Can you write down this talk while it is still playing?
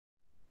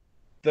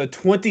The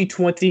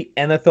 2020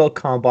 NFL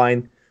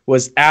Combine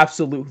was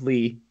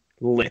absolutely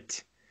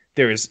lit.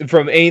 There's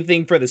from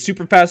anything from the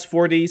super fast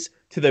 40s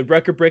to the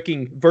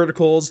record-breaking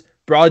verticals,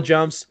 broad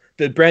jumps,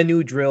 the brand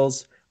new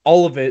drills.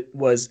 All of it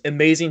was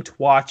amazing to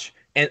watch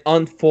and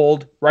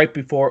unfold right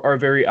before our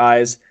very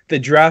eyes. The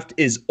draft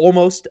is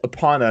almost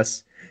upon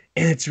us,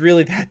 and it's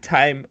really that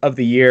time of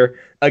the year.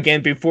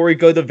 Again, before we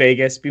go to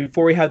Vegas,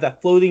 before we have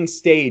that floating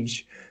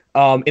stage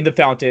in the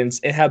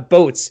fountains and have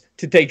boats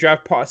to take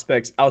draft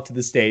prospects out to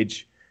the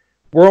stage.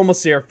 We're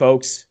almost there,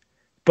 folks,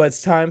 but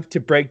it's time to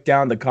break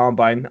down the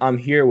Combine. I'm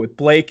here with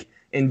Blake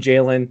and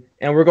Jalen,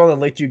 and we're going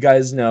to let you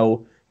guys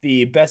know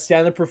the best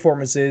stand-up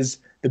performances,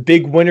 the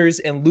big winners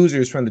and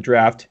losers from the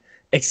draft,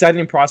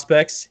 exciting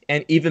prospects,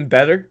 and even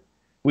better,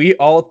 we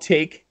all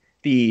take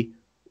the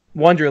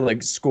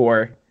Wonderlic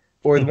score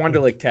or the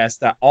Wonderlic test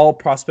that all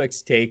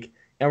prospects take,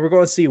 and we're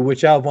going to see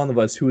which out of one of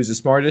us who is the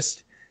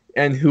smartest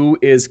and who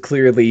is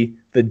clearly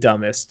the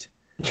dumbest.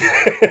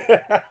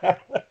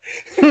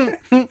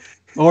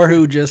 Or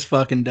who just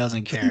fucking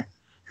doesn't care.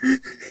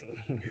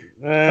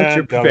 What's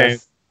your fan?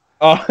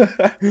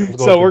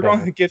 So we're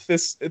going to get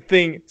this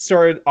thing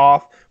started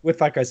off with,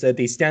 like I said,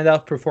 the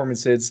standout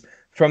performances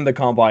from the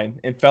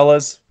Combine. And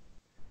fellas,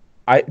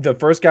 the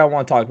first guy I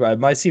want to talk about, it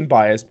might seem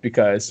biased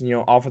because,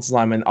 offensive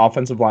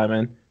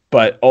lineman,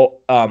 but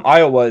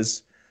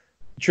Iowa's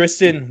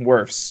Tristan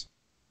Wirfs.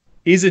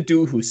 He's a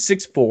dude who's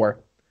 6'4",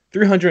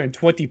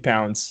 320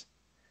 pounds,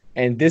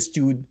 and this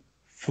dude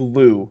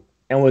flew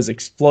and was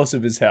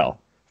explosive as hell.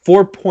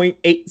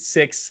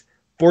 4.86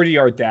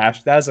 40-yard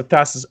dash. That is the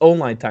fastest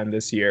O-line time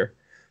this year.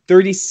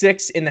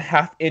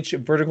 36.5-inch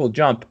vertical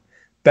jump.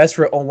 Best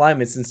for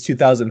O-lineman since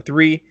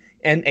 2003.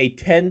 And a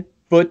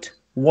 10-foot,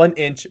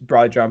 1-inch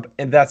broad jump.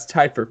 And that's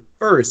tied for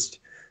first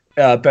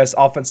best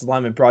offensive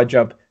lineman broad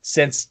jump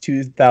since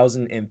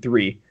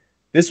 2003.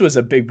 This was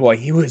a big boy.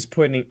 He was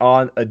putting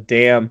on a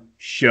damn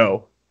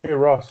show. Hey,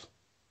 Ross.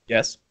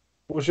 Yes?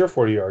 What was your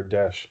 40-yard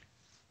dash?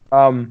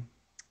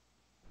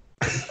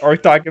 Are we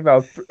talking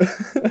about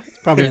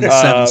probably in the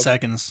 7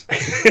 seconds?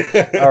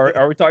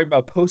 Are we talking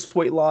about post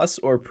weight loss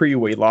or pre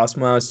weight loss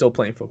when I was still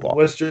playing football?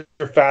 What's your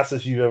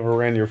fastest you ever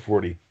ran your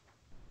 40?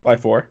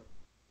 5'4".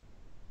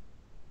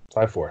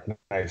 5'4".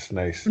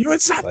 Nice.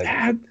 It's not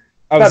bad.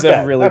 I was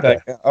never really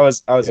that. I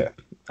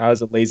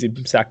was a lazy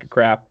sack of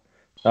crap.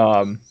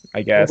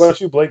 I guess. What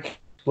about you, Blake?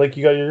 Blake,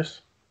 you got yours?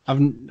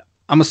 I'm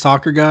a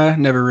soccer guy.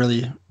 Never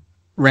really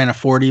ran a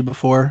 40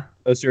 before.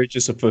 Those are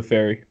just a foot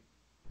fairy.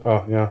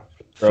 Oh yeah.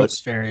 Foot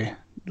fairy.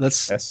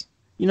 Yes.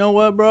 You know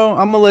what, bro?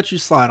 I'm gonna let you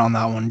slide on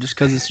that one just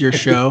because it's your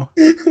show.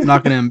 I'm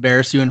not gonna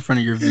embarrass you in front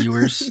of your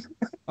viewers.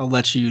 I'll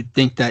let you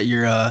think that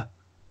you're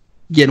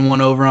getting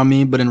one over on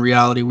me, but in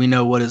reality, we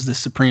know what is the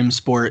supreme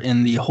sport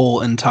in the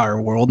whole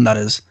entire world, and that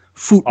is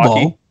football.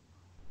 Hockey?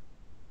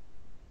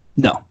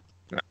 No.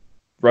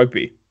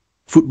 Rugby.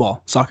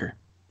 Football. Soccer.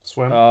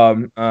 Swim.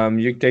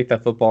 You can take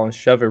that football and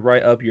shove it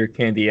right up your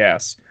candy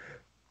ass.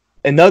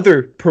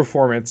 Another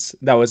performance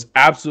that was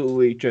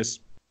absolutely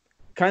just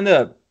kind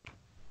of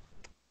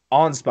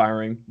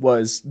awe-inspiring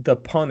was the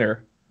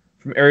punter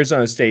from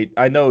Arizona State.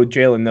 I know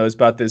Jalen knows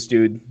about this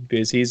dude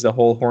because he's the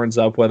whole horns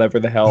up, whatever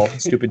the hell,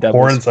 stupid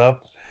devils. Horns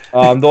up.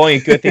 The only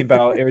good thing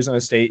about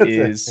Arizona State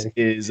is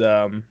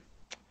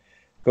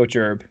Coach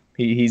Herb.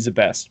 He's the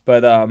best.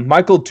 But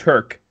Michael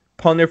Turk,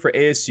 punter for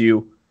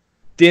ASU,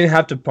 didn't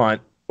have to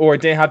punt or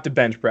didn't have to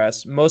bench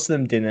press. Most of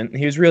them didn't.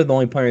 He was really the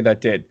only punter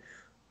that did.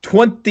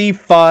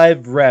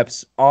 25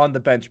 reps on the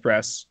bench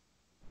press.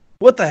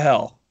 What the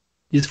hell?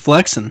 He's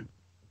flexing.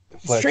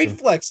 Straight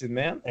flexing,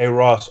 man. Hey,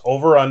 Ross,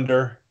 over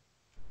under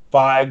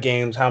 5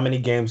 games. How many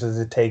games does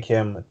it take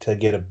him to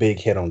get a big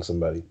hit on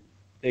somebody?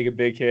 Take a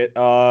big hit.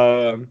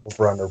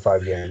 Over under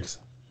 5 games.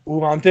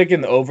 Ooh, I'm taking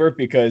the over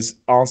because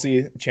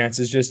honestly,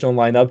 chances just don't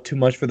line up too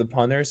much for the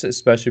punters,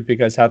 especially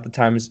because most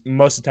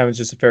of the time it's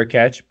just a fair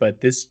catch.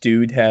 But this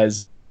dude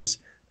has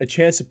a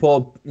chance to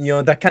pull,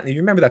 that kind of. You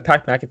remember that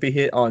Pat McAfee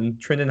hit on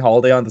Trenton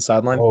Holiday on the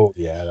sideline? Oh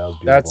yeah, that was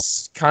beautiful.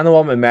 That's kind of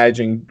what I'm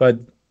imagining, but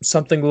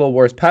something a little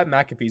worse. Pat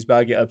McAfee's about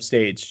to get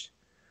upstaged.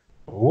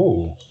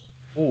 Ooh.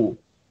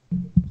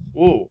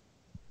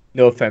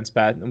 No offense,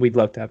 Pat, and we'd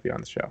love to have you on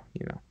the show,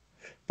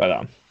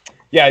 But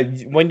yeah.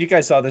 When you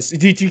guys saw this,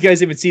 did you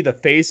guys even see the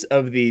face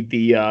of the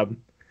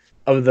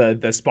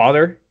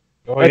spotter?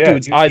 Oh, that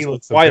dude's eyes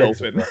look wide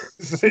open.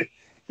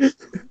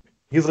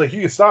 He's like,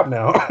 you can stop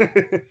now.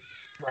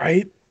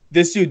 Right?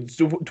 This dude,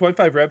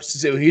 25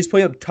 reps. He's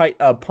putting up tight.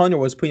 Punter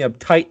was putting up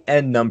tight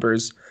end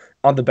numbers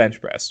on the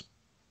bench press.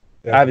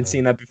 Definitely. I haven't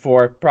seen that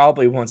before.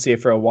 Probably won't see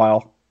it for a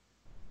while.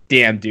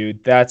 Damn,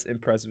 dude, that's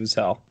impressive as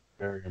hell.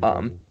 Very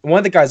one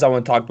of the guys I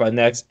want to talk about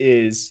next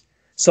is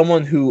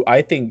someone who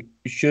I think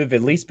should have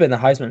at least been a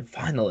Heisman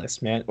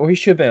finalist, man, or he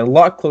should have been a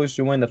lot closer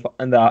to winning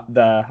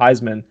the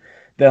Heisman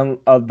than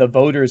the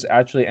voters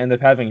actually end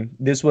up having.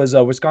 This was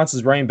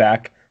Wisconsin's running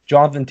back,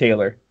 Jonathan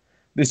Taylor.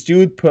 This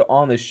dude put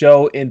on the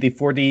show in the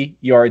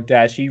 40-yard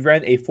dash. He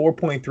ran a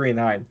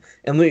 4.39.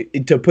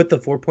 And to put the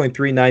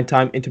 4.39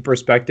 time into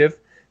perspective,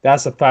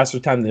 that's a faster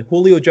time than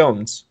Julio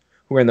Jones,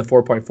 who ran the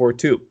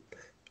 4.42.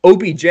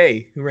 OBJ,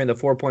 who ran a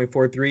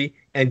 4.43,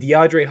 and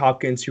DeAndre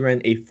Hopkins, who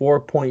ran a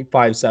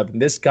 4.57.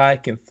 This guy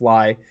can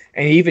fly,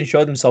 and he even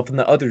showed himself in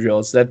the other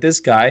drills that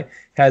this guy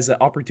has an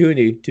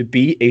opportunity to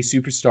be a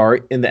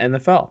superstar in the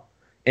NFL.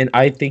 And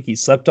I think he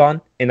slept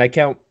on, and I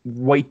can't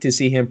wait to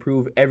see him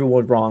prove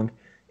everyone wrong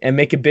and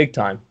make it big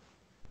time.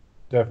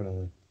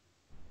 Definitely.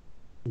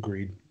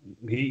 Agreed.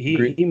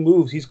 He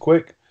moves. He's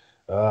quick.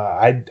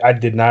 I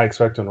did not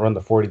expect him to run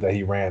the 40 that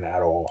he ran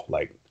at all.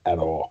 Like, at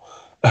all.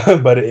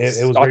 But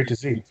it was great to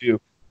see. Too.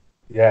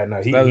 Yeah,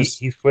 no,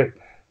 he's quick.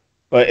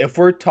 But if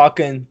we're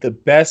talking the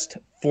best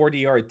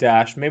 40-yard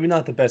dash, maybe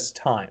not the best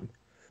time,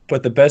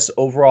 but the best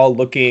overall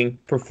looking,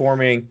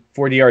 performing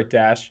 40-yard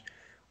dash,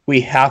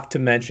 we have to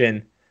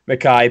mention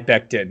Mekhi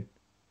Becton,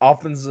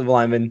 offensive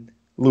lineman,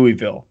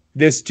 Louisville.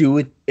 This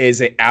dude is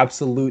an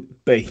absolute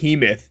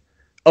behemoth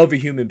of a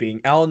human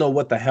being. I don't know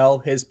what the hell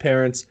his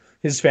parents,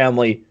 his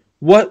family,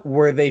 what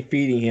were they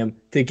feeding him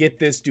to get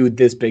this dude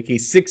this big?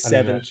 He's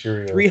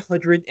 6'7",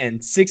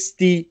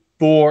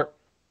 364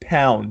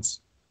 pounds.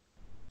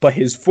 But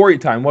his 40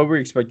 time, what were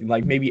we expecting?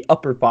 Like maybe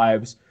upper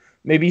fives,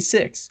 maybe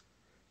 6.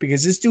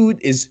 Because this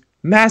dude is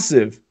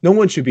massive. No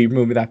one should be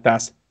moving that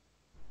fast.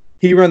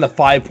 He ran the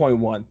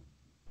 5.1.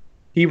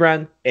 He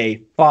ran a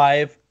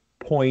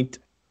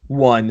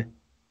 5.1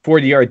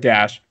 40-yard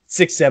dash,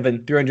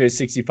 6'7",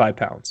 365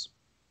 pounds.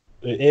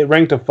 It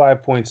ranked a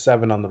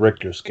 5.7 on the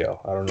Richter scale.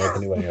 I don't know if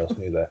anybody else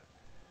knew that.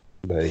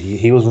 But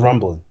he was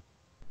rumbling.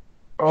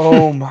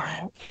 Oh,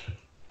 my.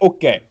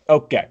 Okay.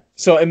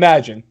 So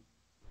imagine,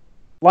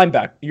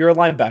 linebacker. You're a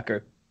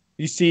linebacker.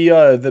 You see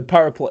the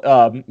power play,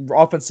 the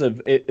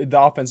offensive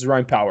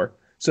running power.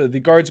 So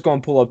the guard's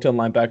going to pull up to a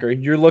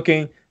linebacker. You're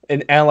looking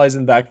and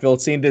analyzing the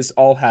backfield, seeing this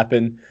all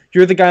happen.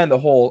 You're the guy in the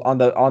hole on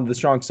the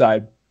strong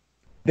side.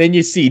 Then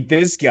you see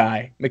this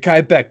guy,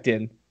 Mekhi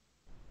Becton,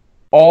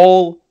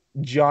 all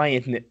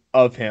giant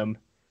of him,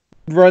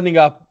 running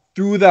up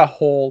through that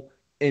hole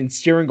and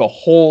staring a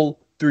hole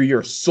through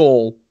your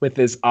soul with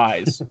his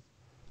eyes.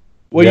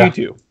 What do you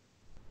do?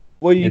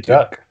 What do you do?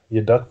 Duck.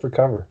 You duck for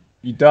cover.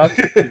 You duck,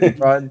 you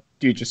run,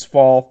 do you just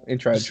fall and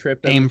try to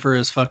trip him? Aim for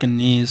his fucking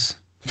knees.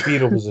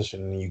 Fetal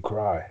position and you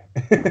cry.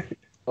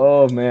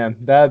 Oh, man.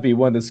 That'd be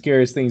one of the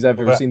scariest things I've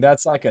ever seen.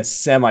 That's like a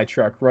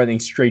semi-truck running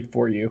straight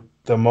for you.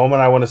 The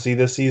moment I want to see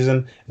this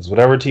season is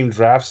whatever team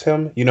drafts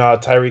him. You know how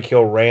Tyreek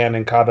Hill ran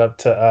and caught up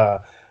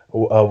to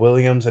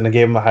Williams and they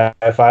gave him a high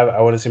five?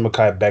 I want to see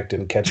Mekhi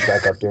Becton catch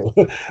back up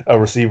to a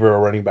receiver or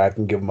running back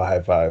and give him a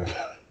high five.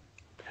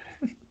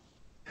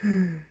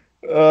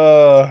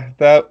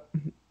 That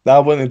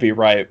wouldn't be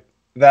right.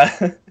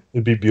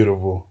 It'd be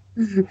beautiful.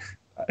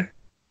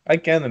 I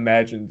can't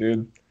imagine,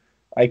 dude.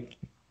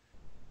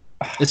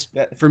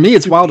 For me,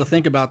 it's wild to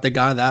think about the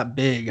guy that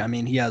big. I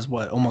mean, he has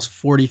almost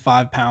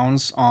 45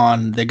 pounds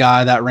on the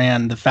guy that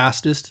ran the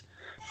fastest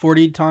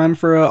 40 time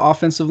for an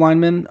offensive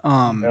lineman.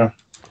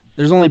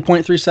 There's only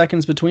 0.3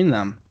 seconds between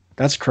them.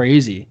 That's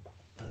crazy.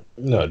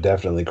 No,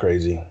 definitely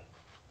crazy.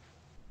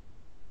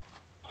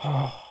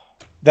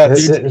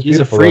 He's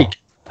a freak.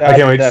 I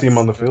can't wait to see him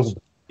on the field.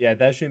 Yeah,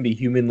 that shouldn't be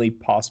humanly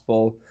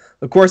possible.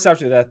 Of course,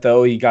 after that,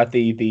 though, you got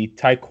the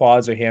tight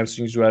quads or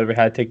hamstrings or whatever,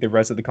 had to take the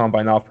rest of the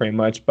combine off pretty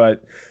much.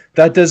 But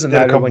that doesn't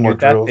matter when you're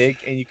that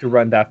big and you can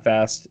run that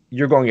fast.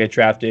 You're going to get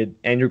drafted,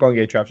 and you're going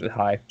to get drafted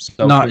high.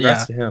 So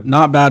congrats to him.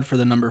 Not bad for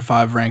the number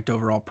 5 ranked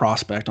overall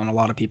prospect on a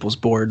lot of people's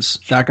boards.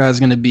 That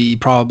guy's going to be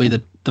probably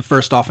the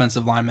first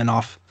offensive lineman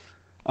off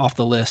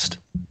the list.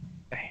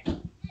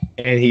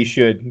 And he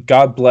should.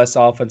 God bless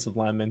offensive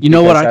linemen. You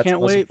know what I can't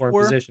wait for?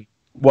 Position.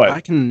 What?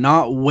 I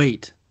cannot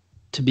wait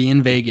to be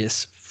in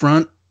Vegas,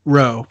 front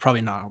row.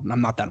 Probably not. I'm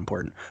not that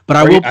important, but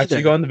I will be actually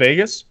there. Going to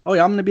Vegas? Oh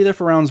yeah, I'm going to be there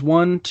for rounds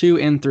 1, 2,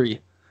 and 3.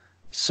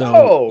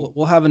 So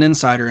we'll have an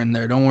insider in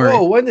there. Don't worry.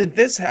 Oh, when did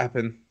this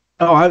happen?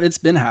 Oh, it's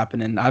been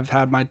happening. I've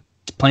had my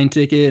plane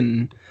ticket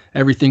and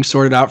everything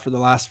sorted out for the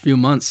last few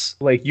months.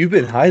 Like, you've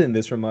been hiding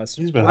this from us.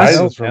 He's been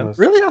hiding this from us.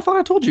 Really? I thought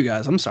I told you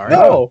guys. I'm sorry.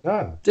 No.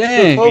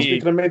 Dang. You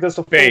could have made this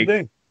a full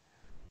thing.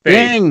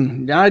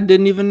 Dang. I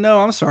didn't even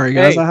know. I'm sorry,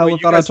 guys. I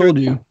thought I told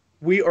you.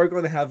 We are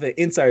going to have an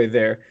insider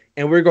there,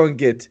 and we're going to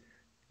get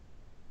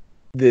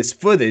this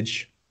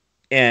footage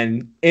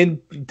and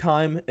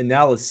in-time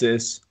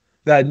analysis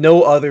that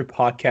most other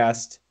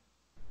podcasts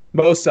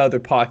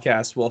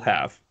will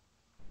have.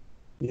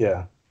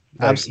 Yeah.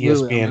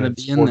 Absolutely. ESPN and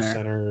Sports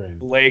Center and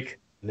Blake.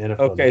 NFL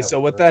okay, Network. So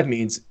what that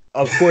means,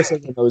 of course,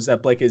 everyone knows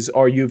that Blake is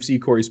our UFC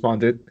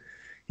correspondent.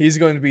 He's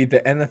going to be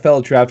the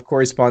NFL draft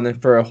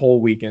correspondent for a whole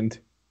weekend.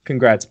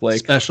 Congrats, Blake.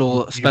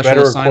 Special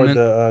better assignment. Record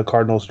the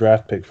Cardinals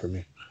draft pick for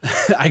me.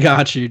 I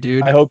got you,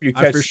 dude. I hope you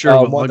catch for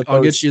sure.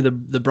 I'll get you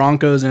the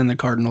Broncos and the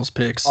Cardinals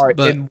picks. All right,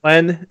 but and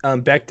when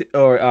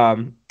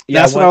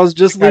that's what I was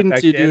just leading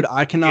to, dude.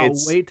 I cannot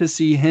wait to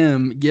see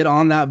him get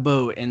on that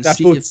boat and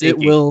see if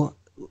sinking. It will.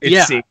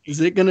 Sinking.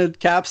 Is it gonna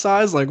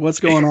capsize? Like, what's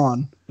going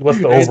on? What's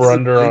the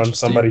over/under on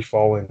somebody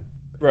falling?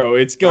 Bro,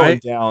 it's going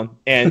down,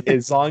 and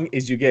as long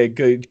as you get a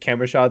good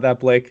camera shot of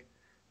that, Blake,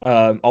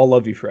 I'll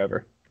love you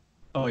forever.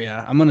 Oh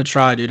yeah, I'm gonna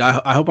try, dude.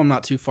 I hope I'm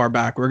not too far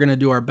back. We're gonna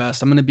do our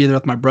best. I'm gonna be there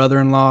with my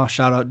brother-in-law.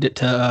 Shout out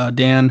to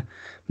Dan.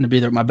 I'm gonna be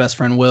there with my best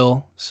friend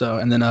Will. So,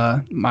 and then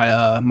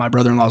my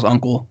brother-in-law's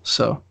uncle.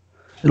 So,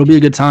 it'll be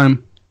a good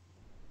time.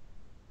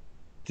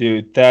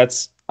 Dude,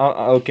 that's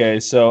okay.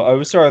 So I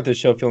was started with the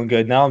show feeling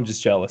good. Now I'm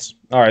just jealous.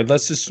 All right,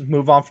 let's just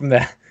move on from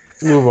that.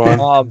 Move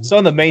on. So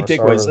on the main Or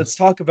takeaways, sorry. let's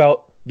talk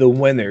about the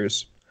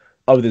winners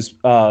of this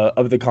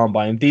of the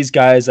combine. These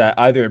guys that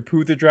either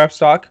improved their draft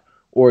stock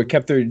or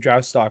kept their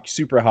draft stock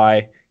super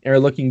high and are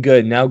looking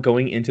good now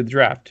going into the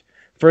draft.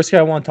 First guy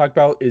I want to talk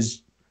about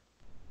is,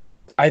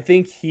 I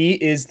think he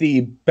is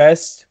the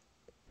best.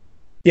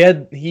 Yeah,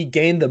 he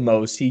gained the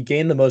most. He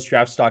gained the most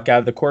draft stock out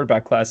of the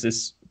quarterback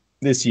classes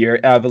this year.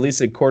 Out of at least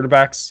the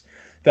quarterbacks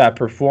that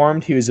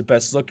performed, he was the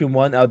best looking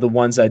one out of the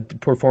ones that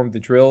performed the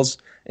drills.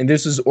 And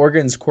this was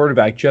Oregon's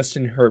quarterback,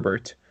 Justin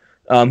Herbert.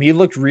 He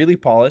looked really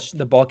polished.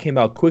 The ball came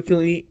out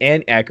quickly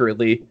and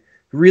accurately.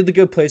 Really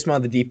good placement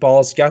on the deep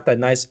balls. Got that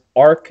nice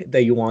arc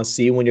that you want to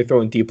see when you're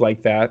throwing deep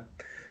like that.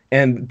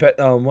 And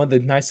one of the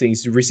nice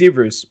things, the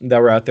receivers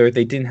that were out there,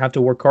 they didn't have to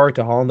work hard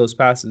to haul in those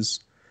passes.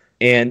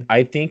 And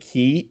I think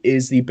he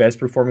is the best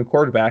performing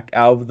quarterback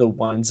out of the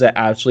ones that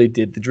actually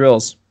did the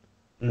drills.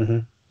 Mm-hmm.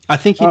 I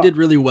think he did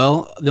really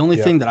well. The only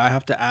thing that I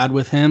have to add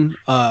with him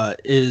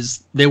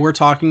is they were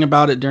talking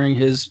about it during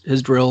his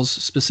drills,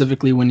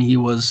 specifically when he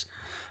was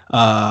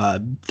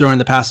throwing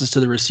the passes to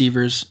the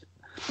receivers.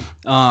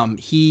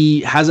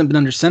 He hasn't been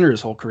under center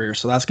his whole career,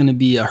 so that's going to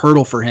be a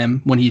hurdle for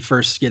him when he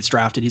first gets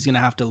drafted. He's going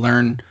to have to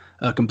learn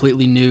a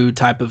completely new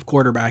type of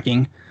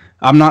quarterbacking.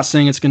 I'm not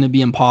saying it's going to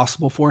be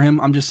impossible for him.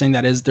 I'm just saying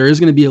there is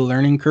going to be a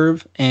learning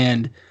curve,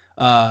 and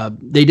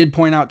they did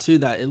point out too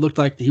that it looked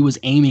like he was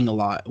aiming a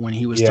lot when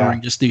he was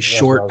throwing just these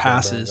short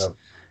passes.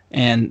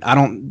 And I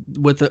don't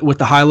with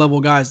the high level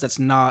guys, that's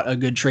not a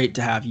good trait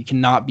to have. You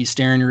cannot be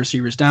staring your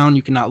receivers down.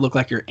 You cannot look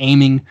like you're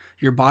aiming.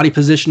 Your body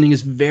positioning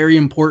is very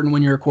important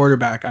when you're a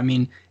quarterback. I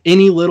mean,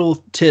 any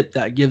little tip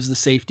that gives the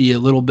safety a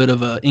little bit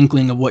of an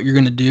inkling of what you're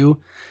going to do,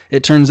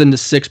 it turns into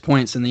 6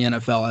 points in the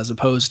NFL as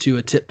opposed to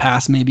a tip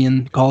pass maybe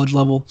in college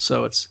level.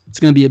 So it's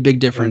going to be a big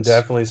difference.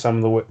 And definitely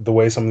some of the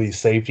way some of these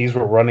safeties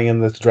were running in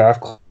this draft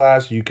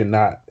class, you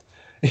cannot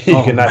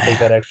take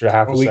that extra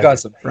half a second. We got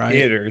some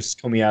hitters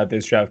coming out of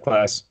this draft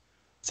class.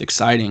 It's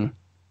exciting.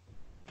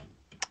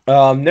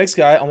 Next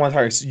guy I want to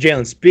talk about,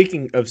 Jalen.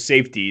 Speaking of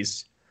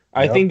safeties,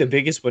 I think the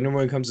biggest winner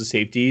when it comes to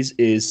safeties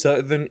is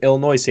Southern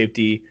Illinois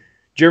safety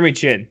Jeremy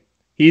Chin.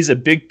 He's a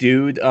big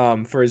dude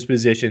for his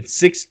position,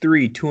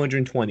 6'3",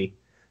 220.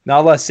 Not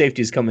a lot of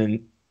safeties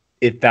coming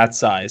at that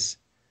size.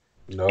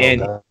 No,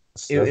 and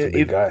that's a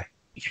big guy.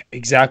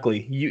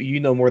 Exactly. You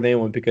know more than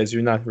anyone because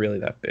you're not really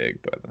that big.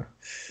 But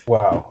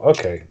wow.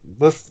 Okay.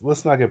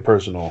 Let's not get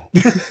personal.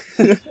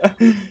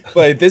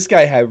 But this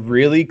guy had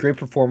really great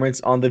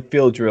performance on the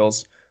field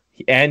drills,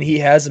 and he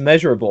has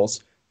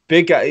measurables.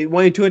 Big guy,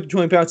 weighing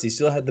 220 pounds. He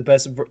still had the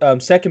best,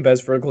 second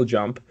best vertical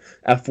jump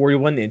at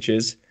 41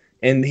 inches,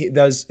 and he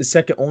does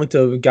second only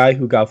to a guy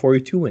who got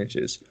 42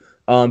 inches.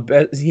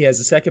 He has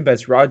the second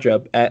best rod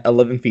jump at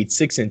 11 feet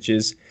 6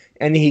 inches,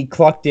 and he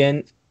clocked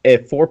in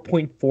at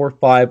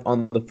 4.45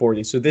 on the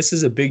 40. So this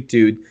is a big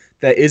dude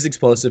that is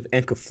explosive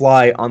and could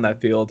fly on that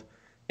field.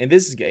 And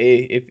this is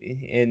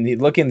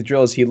looking at the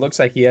drills, he looks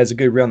like he has a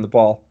good read on the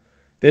ball.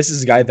 This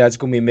is a guy that's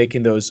going to be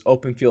making those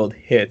open field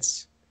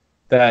hits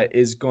that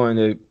is going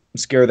to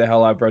scare the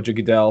hell out of Roger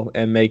Goodell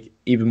and make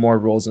even more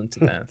rolls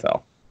into the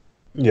NFL.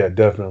 Yeah,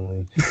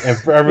 definitely. And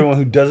for everyone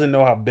who doesn't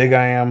know how big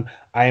I am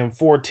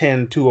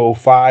 4'10",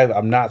 205.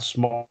 I'm not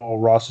small.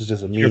 Ross is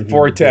just a mean. You're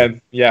 4'10".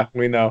 Yeah,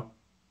 we know.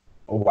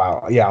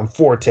 Wow. Yeah, I'm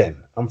 4'10".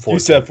 I'm 4'10". You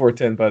said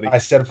 4'10", buddy. I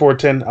said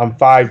 4'10". I'm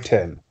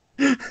 5'10".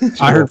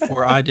 I heard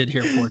 4. I did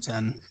hear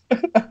 4'10".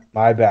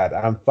 My bad.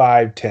 I'm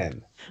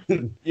 5'10".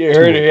 You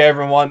heard it,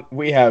 everyone.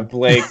 We have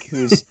Blake,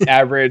 who's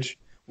average.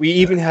 We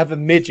even have a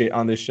midget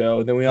on the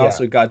show. Then we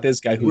also got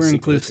this guy who's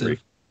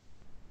inclusive.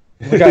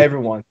 We got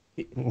everyone.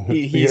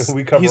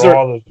 We cover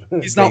all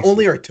the. He's not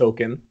only our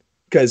token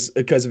because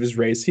of his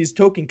race. He's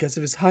token because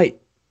of his height.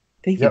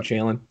 Thank you,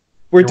 Jalen.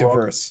 We're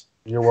diverse.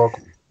 Welcome. You're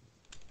welcome.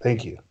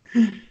 Thank you.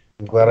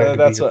 I'm glad I could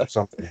be here for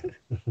something.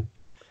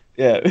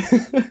 Yeah.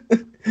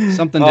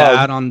 Something to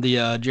add on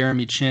the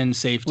Jeremy Chin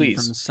safety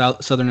from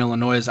Southern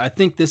Illinois. I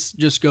think this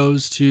just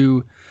goes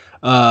to,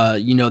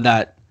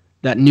 that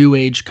new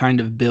age kind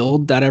of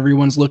build that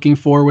everyone's looking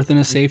for within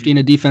a safety and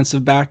a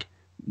defensive back.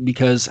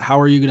 Because how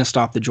are you going to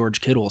stop the George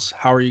Kittles?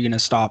 How are you going to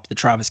stop the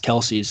Travis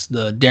Kelce's,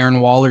 the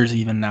Darren Wallers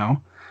even now?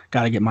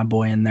 Got to get my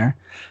boy in there.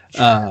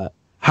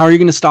 How are you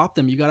going to stop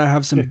them? You got to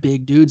have some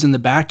big dudes in the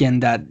back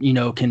end that,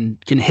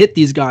 can hit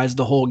these guys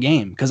the whole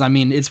game. Because, I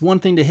mean, it's one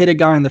thing to hit a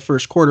guy in the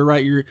first quarter,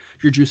 right? Your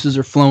juices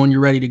are flowing. You're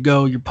ready to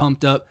go. You're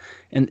pumped up.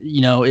 And,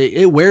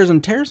 it wears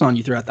and tears on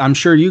you throughout. I'm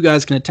sure you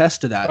guys can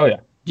attest to that. Oh, yeah.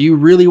 Do you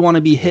really want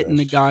to be hitting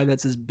a guy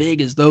that's as big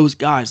as those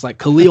guys, like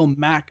Khalil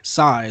Mack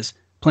size,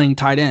 playing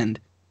tight end,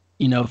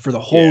 for the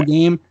whole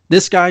game?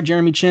 This guy,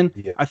 Jeremy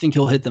Chin, I think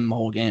he'll hit them the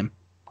whole game.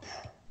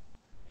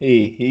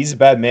 He's a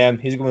bad man.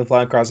 He's going to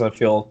fly across that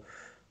field.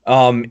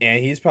 And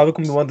he's probably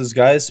going to be one of those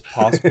guys.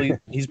 Possibly,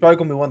 he's probably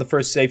going to be one of the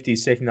first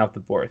safeties taken off the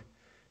board,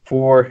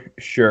 for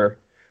sure.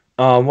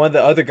 One of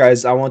the other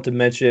guys I want to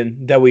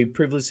mention that we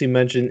previously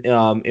mentioned in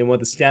one of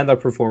the standout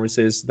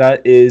performances,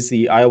 that is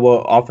the Iowa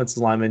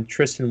offensive lineman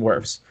Tristan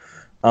Wirfs.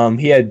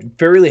 He had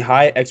fairly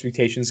high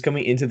expectations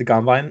coming into the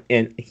combine,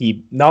 and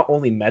he not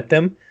only met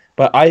them,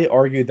 but I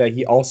argue that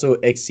he also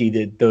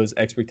exceeded those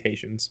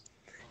expectations.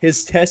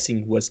 His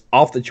testing was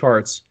off the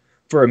charts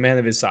for a man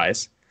of his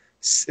size.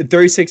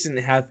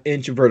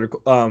 36.5-inch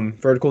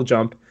vertical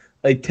jump,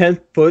 a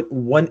 10-foot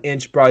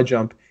 1-inch broad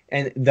jump,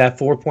 and that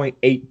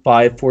 4.85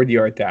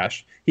 40-yard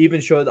dash. He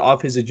even showed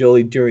off his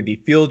agility during the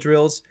field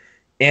drills,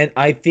 and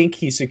I think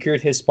he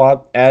secured his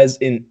spot as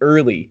an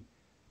early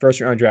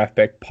first-round draft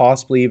pick,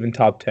 possibly even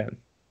top 10.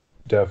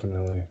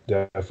 Definitely.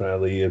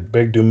 A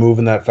big dude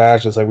moving that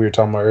fast, just like we were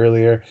talking about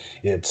earlier.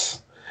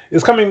 It's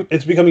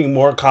becoming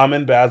more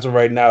common, but as of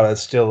right now,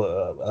 it's still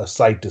a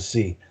sight to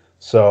see.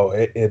 So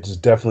it's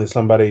definitely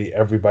somebody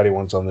everybody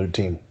wants on their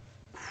team.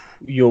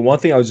 One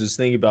thing I was just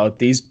thinking about,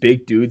 these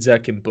big dudes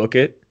that can book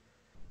it,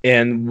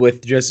 and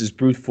with just his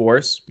brute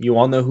force, you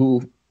all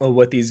know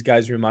what these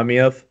guys remind me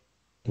of?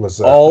 What's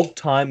that?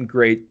 All-time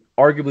great,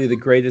 arguably the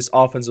greatest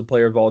offensive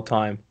player of all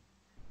time,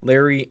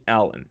 Larry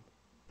Allen.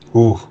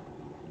 Ooh,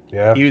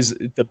 yeah. He was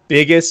the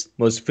biggest,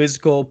 most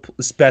physical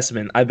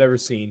specimen I've ever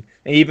seen,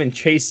 and even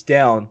chased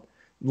down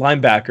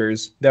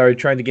linebackers that are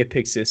trying to get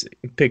pick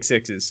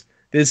sixes.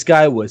 This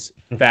guy was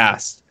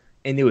fast,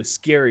 and it was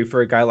scary for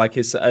a guy like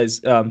his size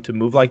to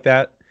move like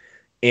that.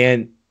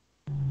 And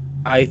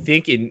I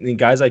think in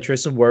guys like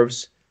Tristan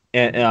Wirfs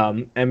and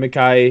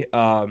Mekhi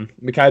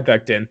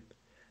Becton,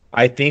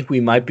 I think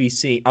we might be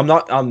seeing. I'm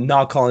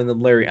not calling them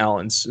Larry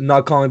Allens. I'm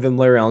not calling them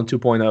Larry Allen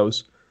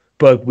 2.0s,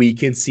 but we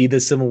can see the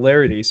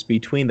similarities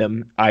between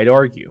them. I'd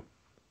argue.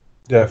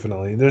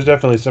 Definitely, there's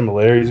definitely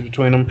similarities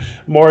between them.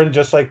 More than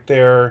just like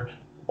their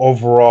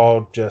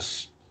overall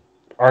just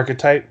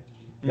archetype.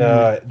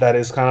 That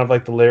is kind of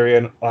like the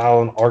Larry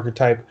Allen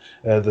archetype.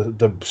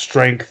 The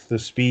strength, the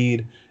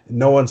speed.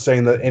 No one's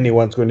saying that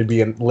anyone's going to be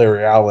in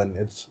Larry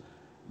Allen.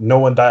 No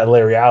one thought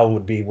Larry Allen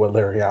would be what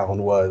Larry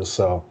Allen was.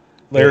 So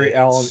Larry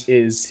Allen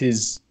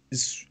is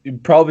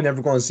probably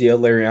never going to see a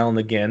Larry Allen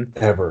again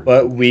ever.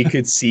 But we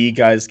could see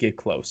guys get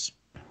close.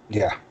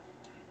 Yeah.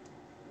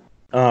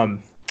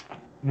 One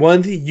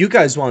thing you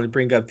guys wanted to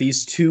bring up,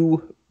 these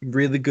two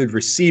really good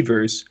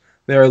receivers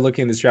that are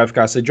looking at this draft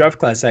class. The draft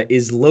class that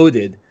is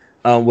loaded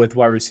with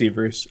wide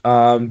receivers.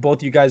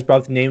 Both you guys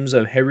brought the names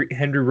of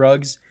Henry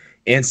Ruggs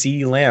and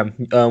CeeDee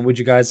Lamb. Would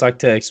you guys like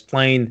to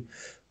explain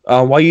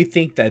why you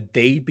think that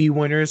they'd be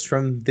winners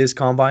from this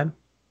combine?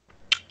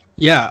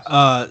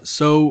 Yeah.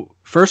 So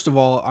first of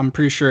all, I'm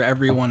pretty sure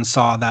everyone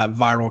saw that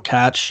viral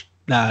catch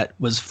that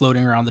was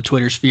floating around the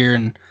Twitter sphere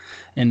and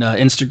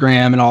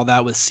Instagram and all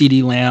that with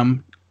CeeDee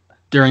Lamb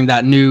during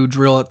that new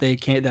drill that they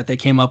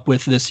came up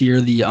with this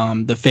year,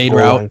 the fade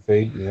route.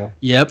 Fade, yeah.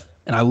 Yep.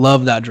 And I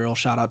love that drill.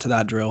 Shout out to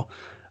that drill.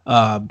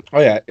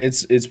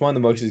 It's one of the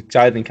most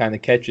exciting kind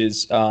of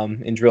catches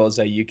in drills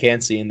that you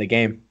can see in the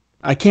game.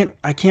 I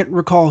can't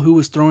recall who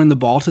was throwing the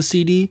ball to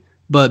CD,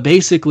 but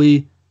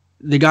basically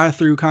the guy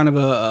threw kind of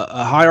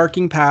a high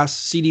arcing pass.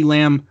 CeeDee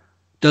Lamb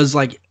does,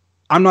 like,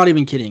 I'm not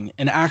even kidding,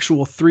 an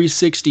actual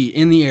 360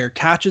 in the air,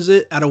 catches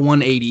it at a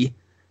 180,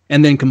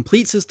 and then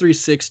completes his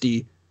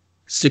 360,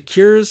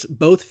 secures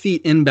both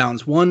feet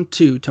inbounds,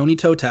 1-2, Tony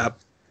toe tap,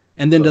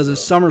 and then does a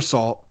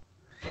somersault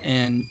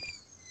and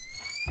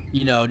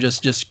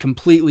just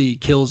completely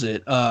kills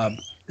it.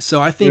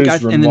 So I think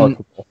and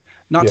then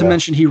not to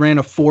mention he ran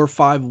a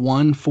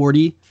 4.51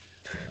 40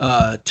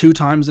 2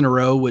 times in a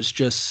row, which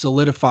just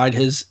solidified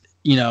his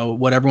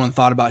what everyone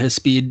thought about his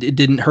speed. It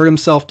didn't hurt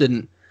himself,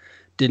 didn't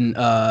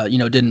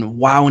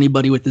wow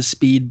anybody with his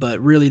speed, but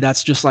really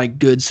that's just like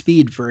good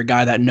speed for a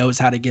guy that knows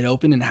how to get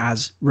open and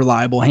has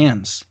reliable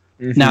hands.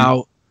 Mm-hmm.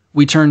 Now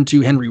we turn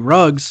to Henry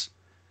Ruggs.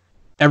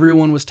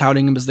 Everyone was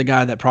touting him as the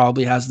guy that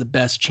probably has the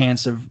best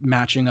chance of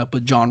matching up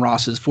with John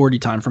Ross's 40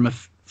 time from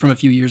a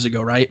few years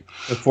ago, right?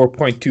 The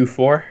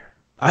 4.24?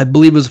 I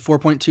believe it was a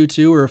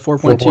 4.22 or a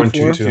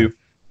 4.24.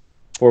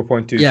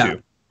 4.22. Yeah.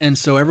 And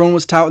so everyone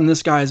was touting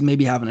this guy as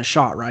maybe having a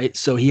shot, right?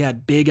 So he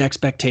had big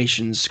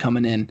expectations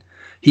coming in.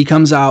 He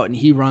comes out and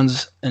he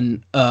runs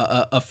an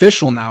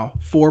official now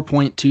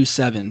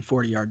 4.27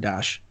 40-yard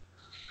dash,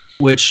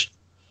 which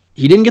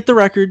he didn't get the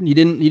record. He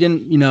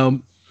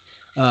didn't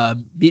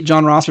beat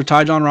John Ross or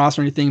tie John Ross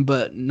or anything,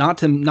 but not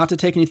to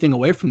take anything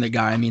away from the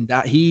guy. I mean,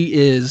 that he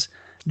is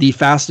the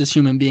fastest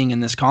human being in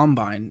this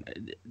combine.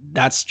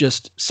 That's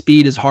just,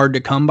 speed is hard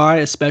to come by,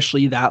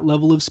 especially that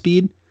level of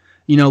speed.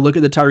 Look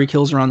at the Tyreek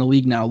Hills around the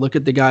league now. Look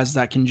at the guys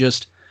that can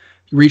just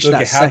reach that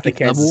second level. Look at half the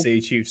Kansas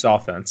City Chiefs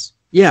offense.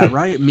 Yeah,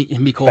 right.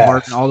 Mecole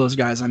Hardman, all those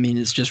guys. I mean,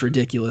 it's just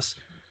ridiculous.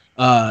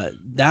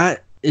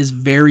 That is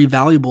very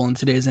valuable in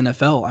today's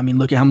NFL. I mean,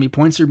 look at how many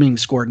points are being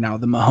scored now.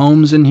 The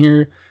Mahomes in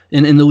here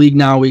in the league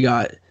now. We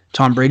got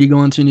Tom Brady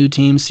going to a new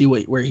team, see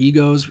where he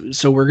goes.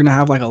 So we're going to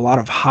have like a lot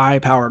of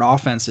high-powered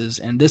offenses,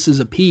 and this is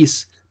a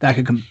piece that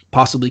could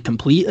possibly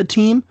complete a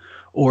team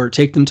or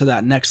take them to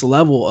that next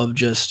level of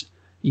just,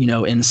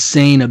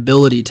 insane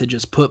ability to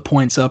just put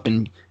points up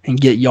and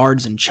get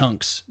yards in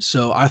chunks.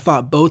 So I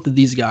thought both of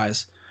these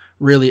guys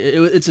really,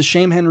 it's a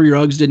shame Henry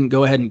Ruggs didn't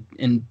go ahead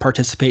and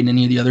participate in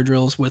any of the other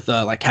drills with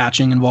like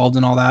catching involved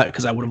and all that,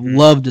 because I would have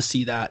loved to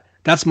see that.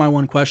 That's my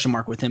one question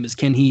mark with him, is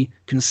can he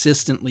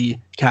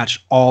consistently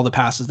catch all the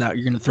passes that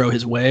you're going to throw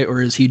his way,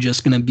 or is he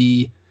just going to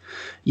be,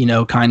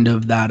 kind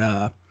of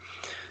that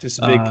just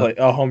a big play,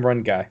 a home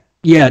run guy.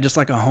 Yeah, just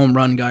like a home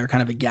run guy or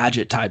kind of a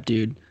gadget type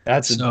dude.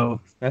 That's a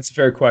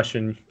fair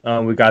question.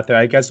 We got there.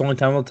 I guess only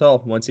time will tell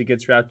once he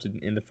gets drafted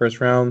in the first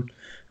round.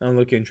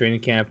 Looking in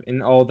training camp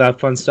and all that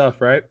fun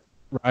stuff, right?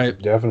 Right,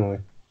 definitely.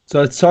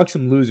 So let's talk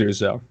some losers,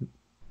 though.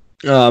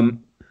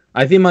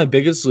 I think my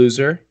biggest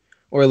loser,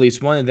 or at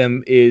least one of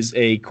them, is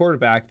a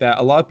quarterback that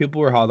a lot of people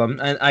were hot on,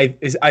 and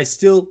I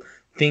still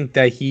think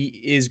that he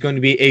is going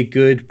to be a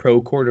good pro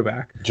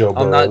quarterback. Joe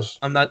Burrow.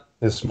 I'm not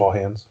his small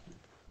hands.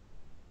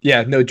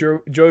 Yeah, no,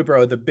 Joey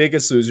Burrow, the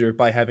biggest loser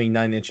by having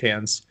 9-inch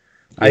hands.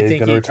 Yeah, I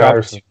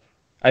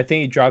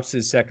think he drops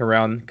his second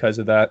round because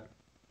of that.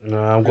 No,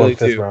 I'm going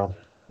fifth round.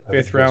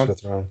 Fifth round.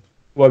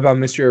 What about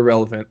Mr.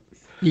 Irrelevant?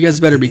 You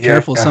guys better be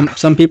careful.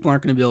 Some people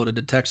aren't going to be able to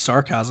detect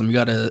sarcasm. We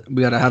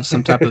gotta have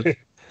some type of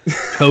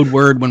code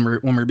word when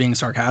we're being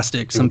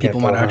sarcastic. Some people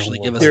might actually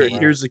give us.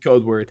 Here's the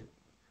code word.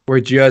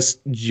 We're just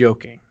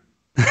joking.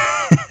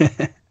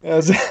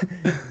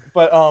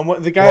 But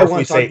the guy I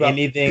want to talk about,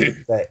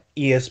 anything that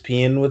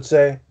ESPN would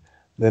say,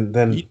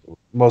 then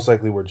most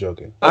likely we're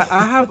joking.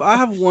 I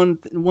have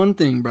one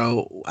thing,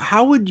 bro.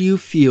 How would you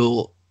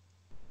feel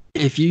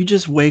if you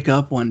just wake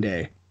up one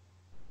day,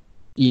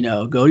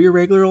 go to your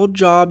regular old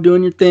job,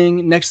 doing your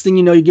thing. Next thing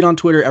you know, you get on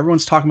Twitter,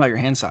 everyone's talking about your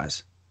hand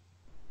size.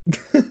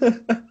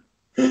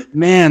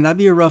 Man, that'd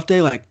be a rough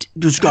day. Like,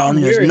 this guy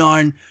only has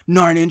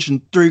 9-inch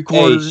and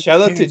 3/4. Hey,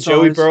 shout out to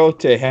Joey Burrow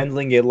to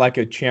handling it like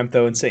a champ,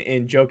 though,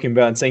 and joking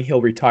about it and saying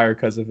he'll retire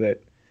because of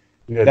it.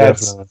 Yeah,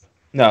 definitely.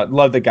 No,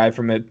 love the guy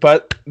from it.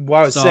 But what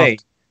I was saying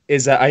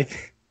is that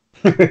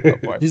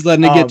he's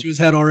letting it get to his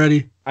head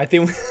already. I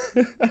think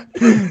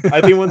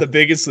one of the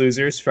biggest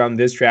losers from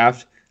this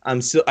draft, I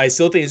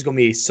still think he's going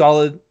to be a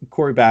solid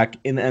quarterback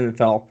in the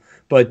NFL,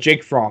 but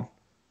Jake Fromm.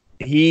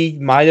 He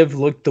might have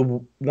looked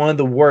one of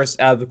the worst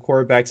out of the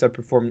quarterbacks that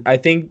performed. I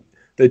think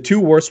the two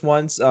worst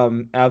ones out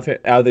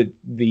of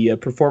the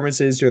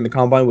performances during the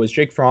combine was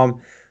Jake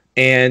Fromm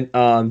and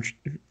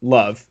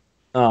Love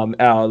out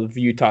of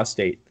Utah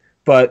State.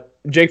 But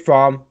Jake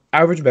Fromm,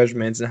 average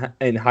measurements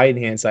and height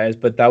and hand size,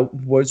 but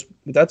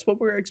that's what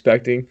we were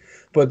expecting.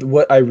 But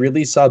what I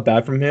really saw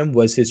bad from him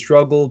was his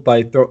struggle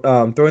by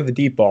throwing the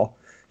deep ball.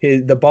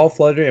 The ball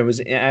fluttered and was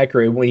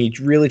inaccurate when he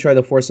really tried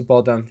to force the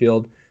ball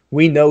downfield.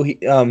 We know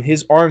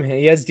his arm,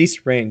 he has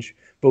decent range,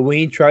 but when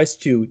he tries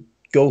to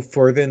go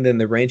further than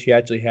the range he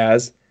actually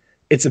has,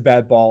 it's a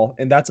bad ball,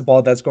 and that's a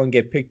ball that's going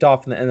to get picked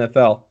off in the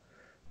NFL.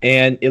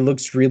 And it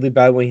looks really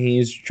bad when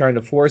he's trying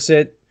to force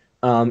it,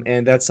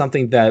 and that's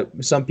something that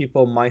some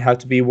people might have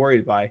to be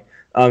worried by.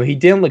 He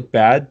didn't look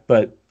bad,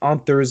 but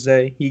on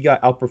Thursday, he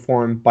got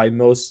outperformed by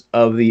most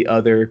of the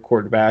other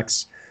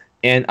quarterbacks,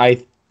 and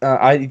I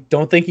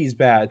don't think he's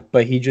bad,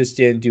 but he just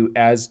didn't do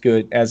as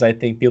good as I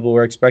think people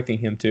were expecting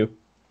him to.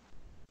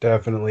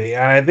 Definitely.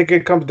 And I think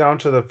it comes down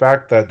to the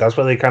fact that that's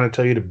why they kind of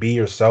tell you to be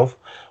yourself.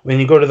 When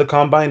you go to the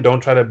combine, don't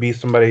try to be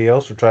somebody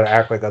else or try to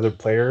act like other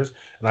players.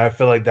 And I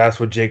feel like that's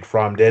what Jake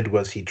Fromm did,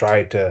 was he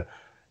tried to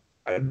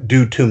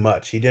do too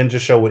much. He didn't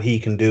just show what he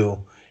can do.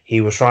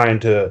 He was trying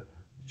to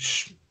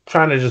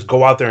just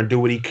go out there and do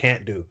what he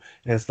can't do.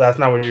 And that's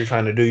not what you're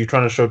trying to do. You're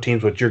trying to show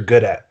teams what you're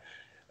good at.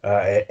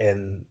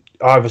 And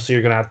obviously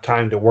you're going to have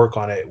time to work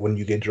on it when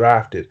you get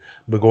drafted.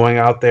 But going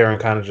out there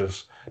and kind of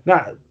just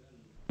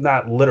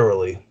not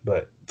literally,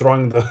 but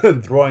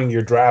throwing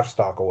your draft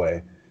stock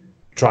away,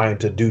 trying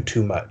to do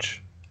too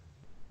much.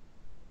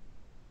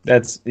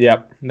 That's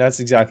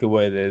exactly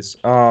what it is.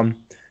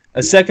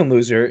 A second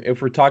loser,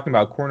 if we're talking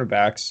about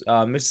cornerbacks,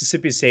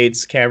 Mississippi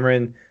State's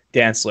Cameron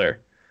Dantzler.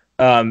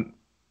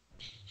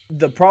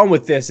 The problem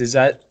with this is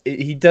that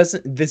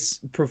this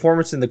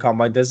performance in the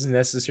combine doesn't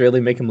necessarily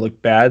make him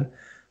look bad.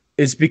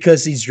 It's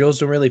because these drills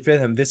don't really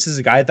fit him. This is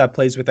a guy that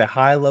plays with a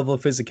high level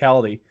of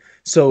physicality.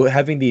 So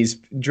having these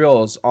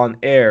drills on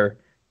air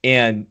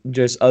and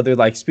just other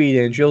like speed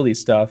and agility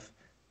stuff,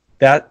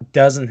 that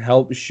doesn't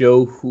help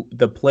show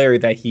the player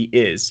that he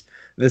is.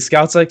 The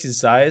scouts like his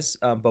size,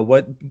 but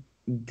what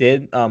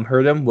did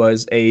hurt him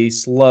was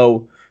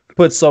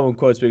put slow in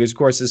quotes because of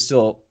course it's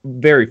still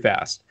very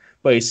fast,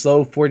 but a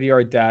slow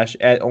 40-yard dash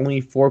at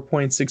only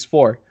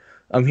 4.64.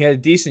 He had a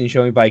decent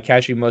showing by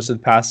catching most of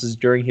the passes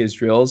during his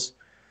drills,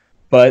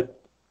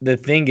 but the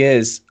thing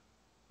is,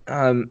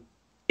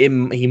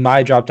 he might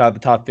have dropped out of the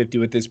top 50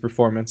 with this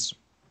performance.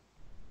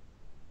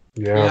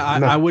 Yeah,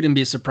 I wouldn't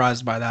be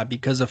surprised by that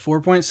because a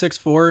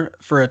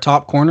 4.64 for a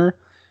top corner,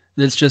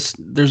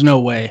 there's no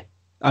way.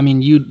 I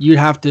mean, you'd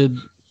have to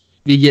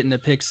be getting a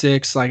pick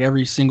six like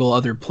every single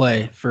other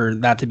play for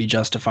that to be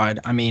justified.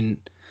 I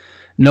mean,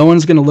 no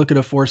one's going to look at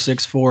a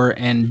 4.64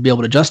 and be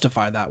able to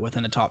justify that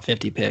within a top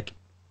 50 pick.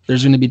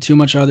 There's going to be too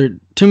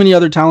many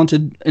other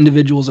talented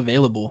individuals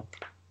available.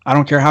 I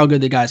don't care how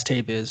good the guy's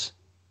tape is.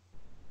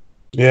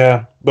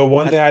 Yeah, but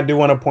one thing I do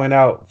want to point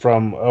out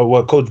from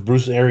what Coach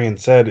Bruce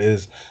Arians said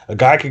is a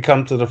guy could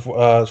come to the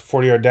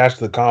 40-yard dash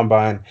to the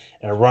combine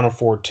and run a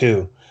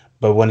 4.2,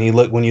 but when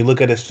you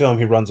look at his film,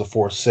 he runs a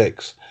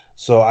 4.6.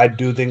 So I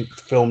do think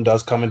film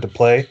does come into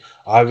play.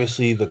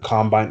 Obviously, the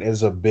combine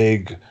is a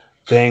big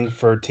thing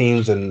for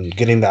teams and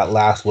getting that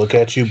last look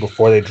at you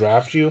before they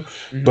draft you.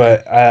 Mm-hmm.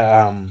 But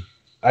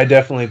I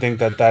definitely think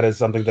that is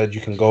something that you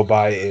can go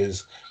by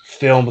is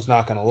film is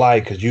not going to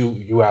lie because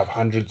you have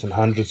hundreds and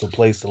hundreds of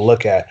plays to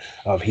look at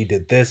of he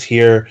did this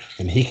here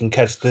and he can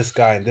catch this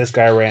guy and this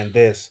guy ran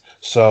this.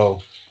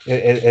 So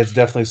it's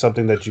definitely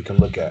something that you can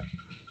look at.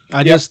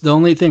 The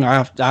only thing I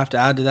have to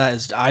add to that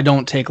is I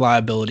don't take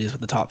liabilities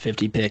with the top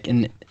 50 pick.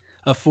 And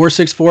a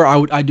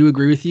 4.64, I do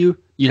agree with you.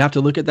 You'd have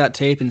to look at that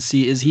tape and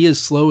see, is he as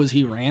slow as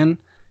he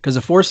ran? Because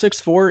a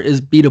 4.64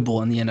 is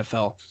beatable in the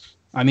NFL.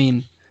 I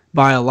mean,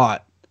 by a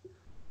lot.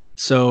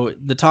 So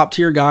the top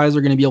tier guys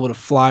are going to be able to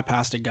fly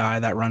past a guy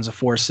that runs a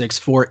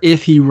 4.64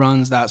 if he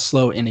runs that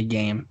slow in a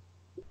game.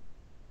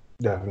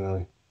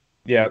 Definitely.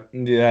 Yeah,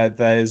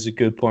 that is a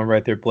good point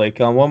right there, Blake.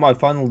 One of my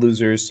final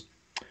losers,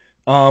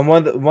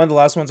 one of the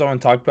last ones I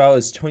want to talk about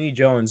is Tony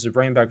Jones, the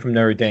running back from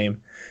Notre Dame.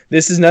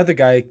 This is another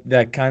guy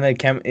that kind of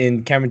came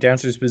in Cameron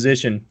Dancer's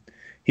position.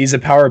 He's a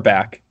power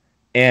back,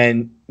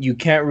 and you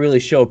can't really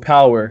show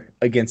power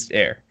against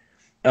air.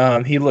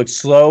 He looks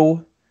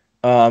slow.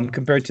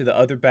 Compared to the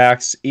other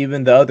backs,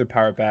 even the other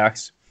power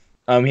backs.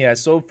 He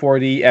has sold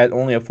 40 at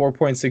only a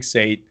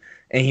 4.68,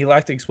 and he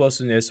lacked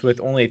explosiveness with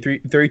only a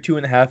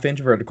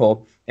 32.5-inch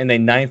vertical and a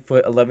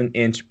 9-foot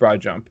 11-inch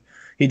broad jump.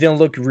 He didn't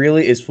look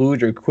really as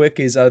fluid or quick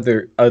as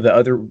the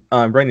other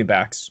running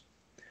backs,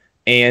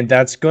 and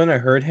that's going to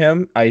hurt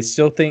him. I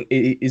still think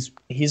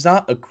he's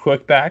not a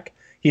quick back.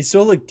 He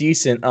still looked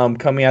decent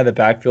coming out of the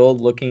backfield,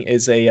 looking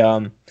as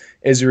a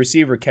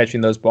receiver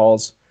catching those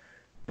balls.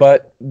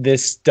 But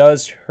this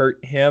does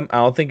hurt him. I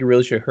don't think it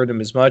really should hurt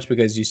him as much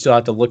because you still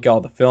have to look at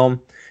all the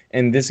film.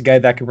 And this is a guy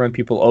that can run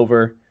people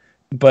over.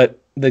 But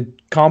the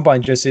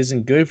combine just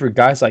isn't good for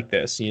guys like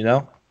this, you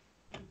know?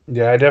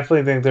 Yeah, I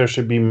definitely think there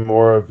should be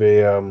more of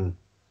a,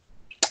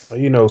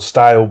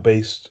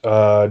 style-based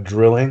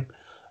drilling.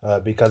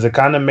 Because it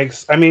kind of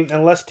makes,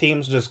 unless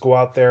teams just go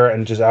out there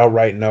and just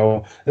outright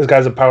know this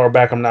guy's a power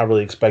back, I'm not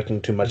really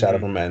expecting too much out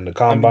of him in the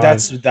combine.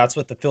 That's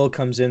what the film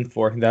comes in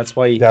for. That's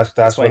why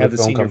that's why I have the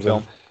senior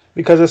film.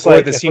 Because it's or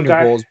like the senior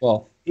bowl as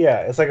well. Yeah,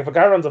 it's like if a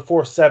guy runs a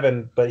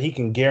 4.7, but he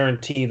can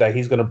guarantee that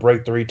he's going to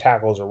break 3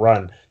 tackles or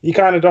run, you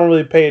kind of don't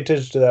really pay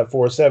attention to that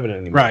 4.7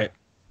 anymore. Right.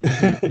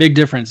 Big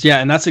difference. Yeah,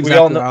 and that's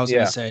exactly what I was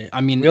going to say.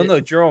 We all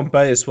know Jerome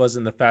Bettis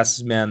wasn't the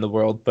fastest man in the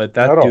world, but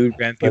that dude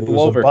ran people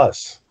over. A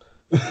bus.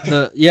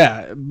 But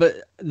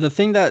the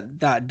thing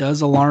that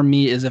does alarm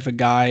me is if a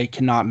guy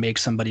cannot make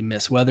somebody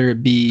miss, whether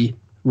it be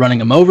running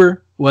him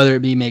over, whether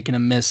it be making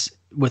him miss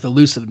with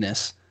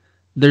elusiveness.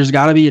 There's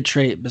got to be a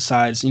trait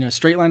besides,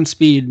 straight line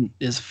speed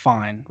is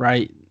fine,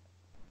 right?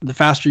 The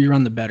faster you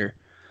run, the better.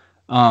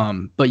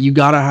 But you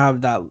got to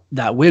have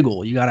that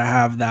wiggle. You got to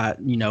have that,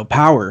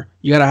 power.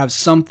 You got to have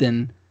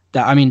something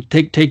that,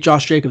 take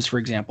Josh Jacobs, for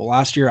example.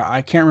 Last year,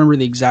 I can't remember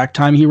the exact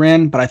time he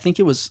ran, but I think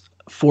it was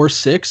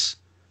 4.6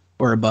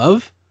 or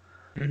above.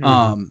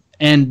 Mm-hmm.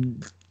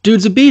 And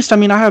dude's a beast. I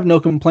have no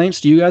complaints.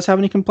 Do you guys have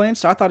any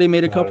complaints? I thought he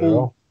made a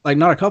couple,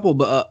 not a couple,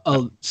 but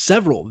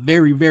several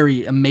very,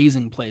 very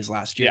amazing plays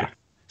last year. Yeah.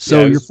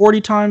 So your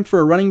 40 time for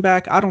a running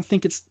back, I don't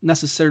think it's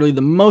necessarily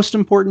the most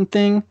important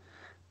thing,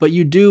 but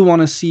you do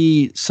want to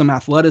see some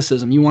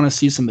athleticism. You want to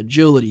see some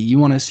agility. You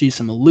want to see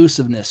some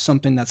elusiveness,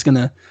 something that's going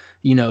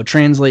to,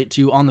 translate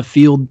to on the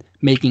field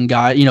making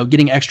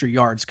getting extra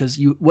yards.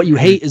 Because what you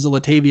hate is a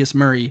Latavius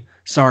Murray,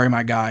 sorry,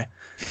 my guy,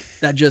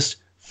 that just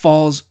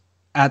falls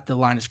at the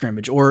line of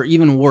scrimmage. Or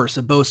even worse,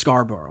 a Bo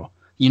Scarborough.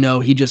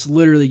 He just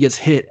literally gets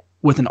hit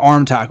with an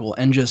arm tackle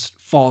and just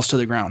falls to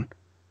the ground.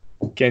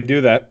 Can't do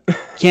that.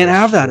 Can't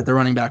have that at the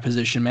running back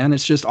position, man.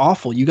 It's just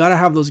awful. You got to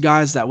have those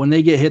guys that when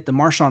they get hit, the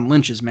Marshawn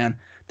Lynches, man,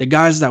 the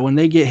guys that when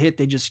they get hit,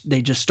 they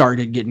just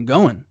started getting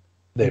going.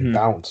 They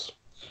bounce.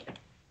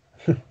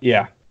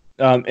 Yeah.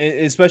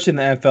 Especially in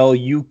the NFL,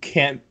 you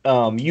can't,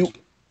 you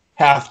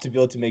have to be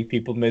able to make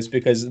people miss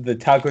because the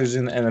tacklers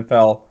in the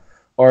NFL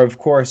are, of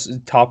course,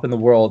 top in the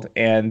world,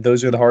 and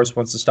those are the hardest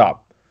ones to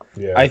stop.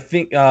 Yeah. I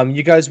think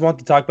you guys want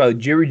to talk about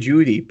Jerry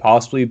Jeudy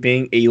possibly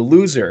being a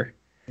loser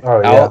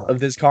out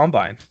of this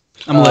combine.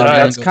 I'm gonna let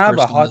that's kind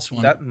of a hot.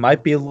 That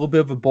might be a little bit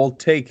of a bold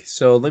take.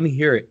 So let me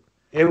hear it.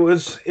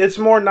 It's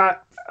more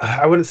not.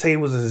 I wouldn't say it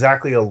was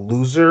exactly a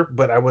loser,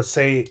 but I would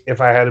say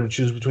if I had to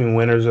choose between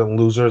winners and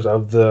losers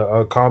of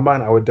the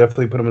combine, I would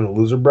definitely put him in the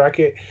loser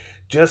bracket,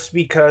 just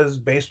because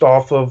based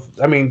off of,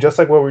 just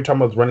like what we were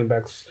talking about with running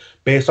backs,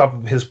 based off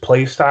of his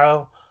play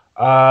style,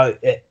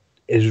 it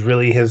is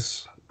really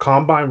his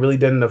combine really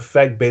didn't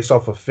affect based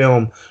off of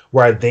film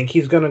where I think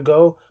he's gonna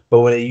go.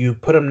 But when you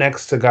put him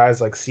next to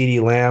guys like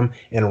CeeDee Lamb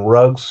and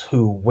Ruggs,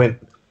 who went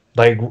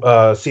Like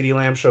CeeDee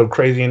Lamb showed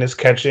crazy in his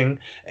catching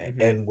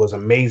and was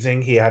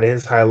amazing. He had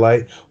his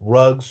highlight.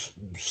 Ruggs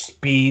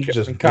speed,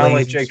 just kind of like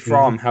blazing Jake speed.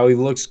 Fromm, how he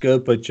looks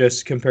good, but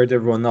just compared to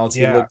everyone else,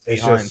 he Yeah, looked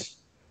behind.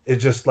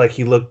 It's just like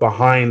he looked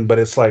behind, but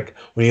it's like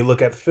when you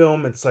look at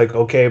film, it's like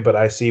okay, but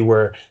I see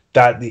where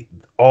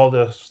all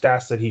the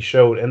stats that he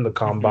showed in the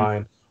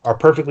combine are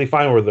perfectly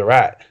fine where they're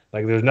at.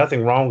 Like there's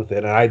nothing wrong with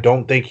it, and I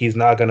don't think he's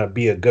not going to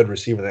be a good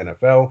receiver in the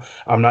NFL.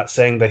 I'm not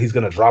saying that he's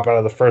going to drop out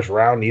of the first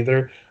round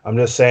either. I'm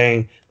just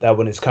saying that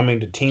when it's coming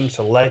to team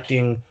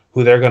selecting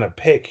who they're going to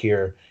pick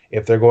here,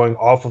 if they're going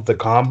off of the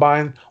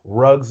combine,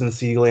 Ruggs and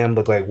CeeDee Lamb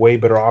look like way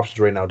better options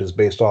right now just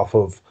based off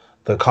of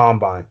the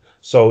combine.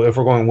 So if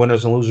we're going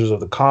winners and losers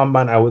of the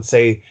combine, I would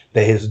say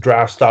that his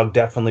draft stock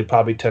definitely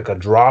probably took a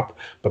drop.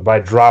 But by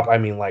drop, I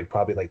mean like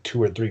probably like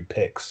 2 or 3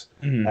 picks.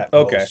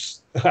 Okay.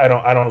 Most. I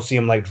don't see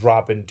him like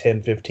dropping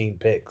 10, 15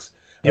 picks.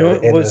 You know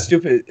what's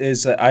stupid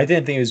is that I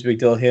didn't think it was a big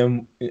deal.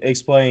 Him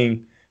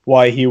explaining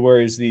why he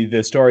wears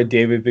the Star of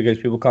David because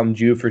people call him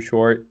Jew for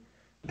short.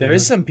 There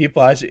is some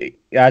people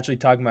actually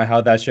talking about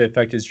how that should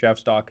affect his draft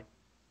stock.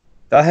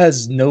 That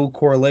has no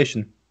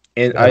correlation.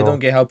 And I don't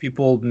get how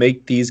people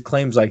make these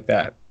claims like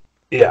that.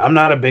 Yeah, I'm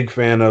not a big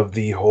fan of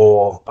the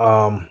whole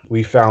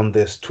we found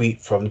this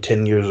tweet from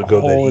 10 years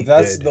ago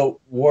that's the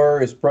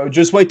worst, bro.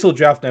 Just wait till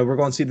draft night. We're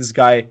going to see this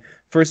guy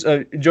first,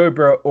 Joey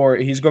Burrow, or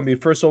he's going to be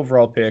first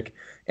overall pick.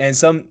 And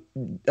some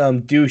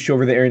douche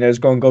over the internet is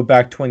going to go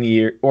back 20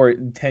 years or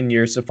 10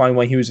 years to find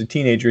when he was a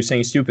teenager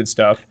saying stupid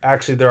stuff.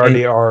 Actually, there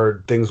already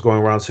are things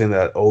going around saying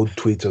that old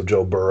tweets of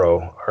Joe Burrow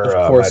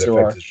might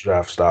affect his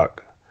draft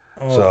stock.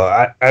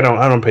 So I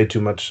don't pay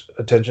too much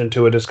attention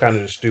to it. It's kind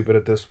of just stupid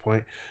at this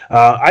point.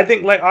 I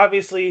think like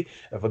obviously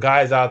if a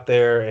guy's out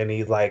there and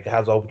he like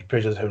has all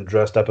pictures of him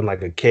dressed up in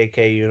like a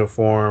KK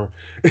uniform,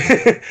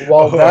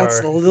 well, that's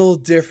a little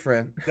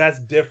different. That's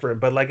different.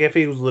 But like if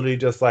he was literally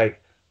just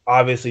like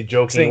obviously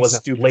joking,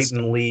 wasn't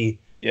blatantly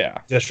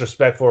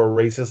disrespectful or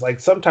racist, like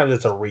sometimes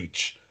it's a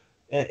reach.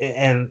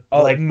 And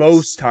like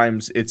most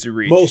times it's a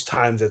reach. Most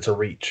times it's a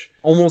reach.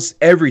 Almost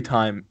every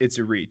time it's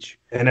a reach.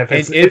 And if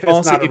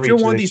you're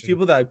one of these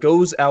people that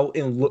goes out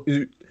and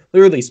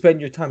literally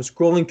spend your time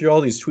scrolling through all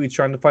these tweets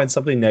trying to find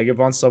something negative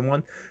on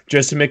someone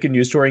just to make a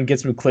news story and get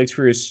some clicks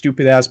for your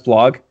stupid ass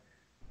blog,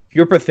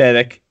 you're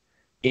pathetic,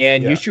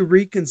 and you should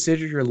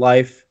reconsider your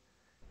life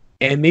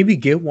and maybe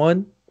get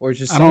one. Or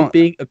just stop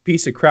being a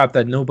piece of crap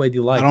that nobody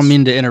likes. I don't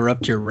mean to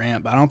interrupt your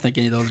rant, but I don't think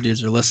any of those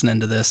dudes are listening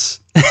to this.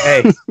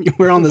 Hey,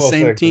 we're on the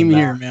same team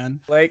here, man.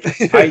 Like,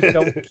 I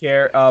don't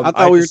care. I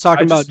thought we were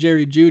talking about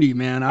Jerry Judy,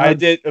 man. I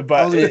did, but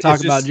I was going to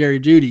talk about Jerry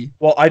Judy.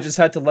 Well, I just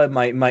had to let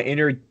my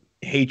inner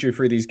hatred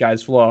for these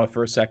guys flow out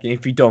for a second,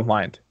 if you don't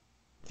mind.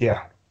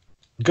 Yeah.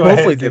 Go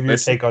ahead. Give your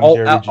take on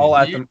Jerry Judy. I'll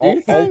at them.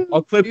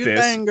 I'll clip this,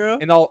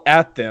 and I'll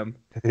at them,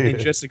 and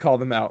just to call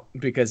them out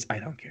because I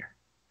don't care.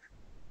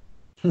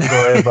 Go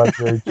ahead about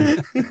Jerry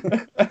Judy.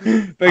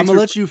 I'm gonna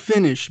let you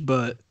finish,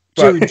 but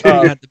Jerry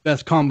Judy had the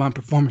best combine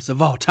performance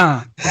of all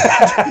time.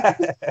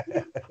 I'm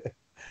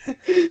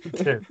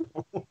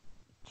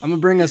gonna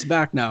bring us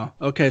back now.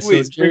 Okay,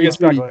 please, so Jerry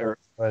Judy,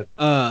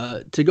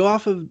 to go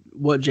off of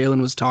what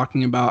Jalen was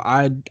talking about,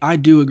 I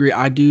do agree.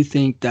 I do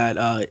think that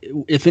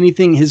if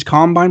anything, his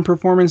combine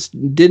performance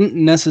didn't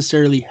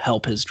necessarily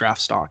help his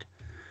draft stock.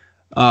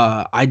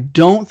 I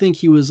don't think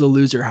he was a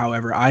loser.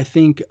 However, I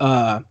think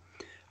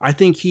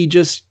he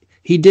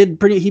did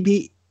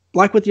pretty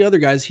like with the other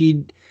guys.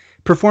 He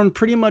performed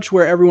pretty much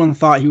where everyone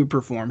thought he would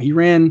perform. He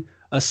ran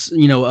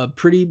a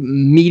pretty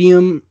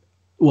medium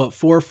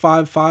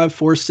 4.55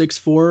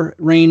 4.64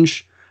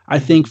 range. I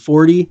think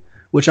 40,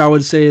 which I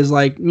would say is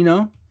like,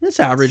 it's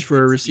average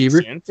for a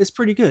receiver. It's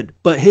pretty good.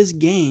 But his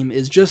game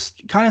is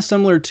just kind of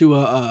similar to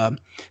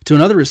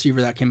another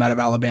receiver that came out of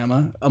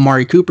Alabama,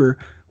 Amari Cooper,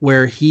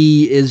 where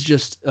he is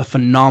just a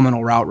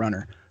phenomenal route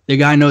runner. The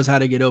guy knows how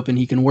to get open.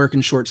 He can work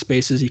in short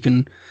spaces. He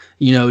can,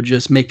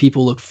 just make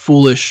people look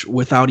foolish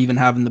without even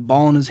having the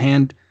ball in his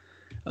hand.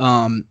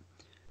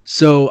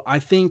 So I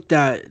think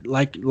that,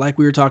 like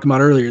we were talking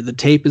about earlier, the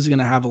tape is going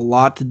to have a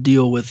lot to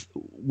deal with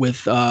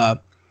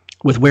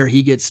where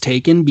he gets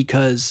taken,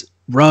 because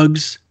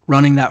Ruggs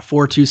running that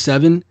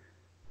 4.27,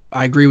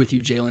 I agree with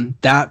you, Jalen.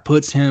 That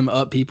puts him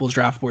up people's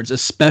draft boards,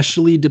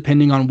 especially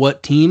depending on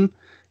what team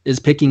is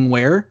picking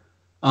where.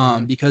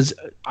 Because,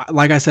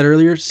 like I said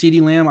earlier,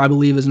 CeeDee Lamb, I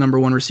believe, is number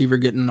one receiver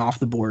getting off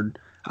the board.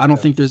 I don't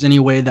think there's any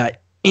way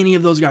that any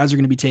of those guys are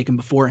going to be taken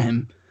before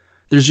him.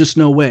 There's just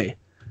no way.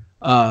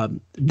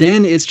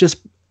 Then it's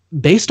just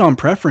based on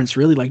preference,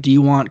 really. Like, do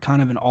you want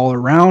kind of an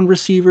all-around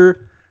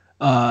receiver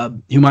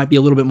who might be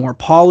a little bit more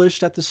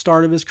polished at the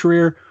start of his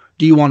career?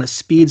 Do you want a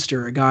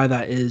speedster, a guy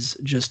that is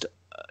just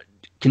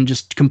can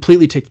just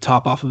completely take the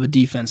top off of a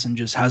defense and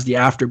just has the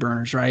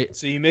afterburners, right?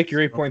 So you make your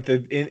great point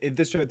that in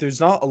this draft, there's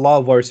not a lot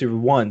of wide receiver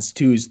 1s,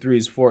 2s,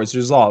 3s, 4s.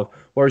 There's a lot of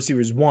wide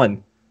receivers 1A,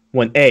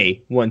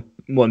 1B,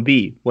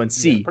 1C,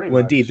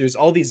 1D. There's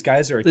all these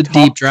guys that are the top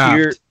deep draft.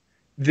 tier.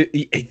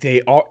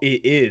 They are.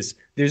 It is.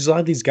 There's a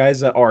lot of these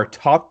guys that are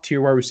top tier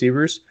wide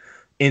receivers,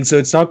 And so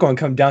it's not going to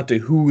come down to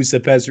who's the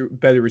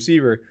better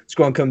receiver. It's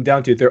going to come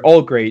down to, if they're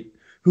all great,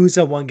 who's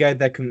that one guy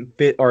that can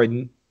fit our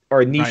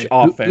niche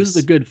offense who's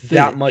the good fit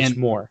that much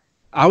more.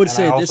 I would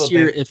say this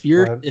year, if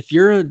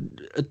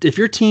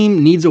your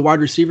team needs a wide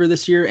receiver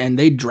this year and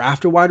they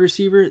draft a wide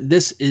receiver,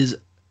 this is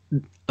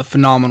a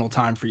phenomenal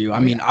time for you. I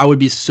mean, I would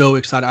be so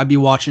excited. I'd be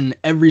watching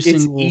every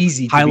single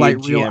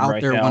highlight reel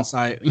out there once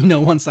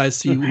I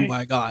see who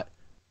I got.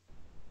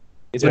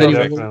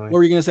 Anyway, what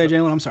were you going to say,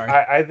 Jalen? I'm sorry.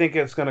 I think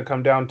it's going to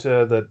come down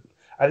to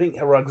I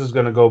think Ruggs is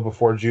going to go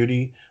before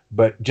Judy,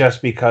 but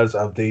just because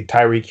of the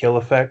Tyreek Hill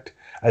effect.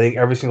 I think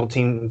every single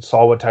team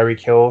saw what Tyreek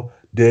Hill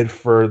did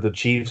for the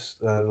Chiefs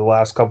the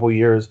last couple of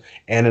years,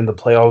 and in the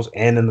playoffs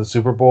and in the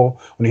Super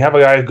Bowl. When you have a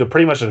guy who could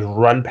pretty much just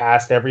run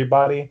past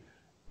everybody,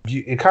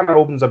 it kind of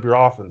opens up your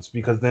offense,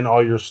 because then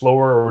all your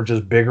slower or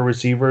just bigger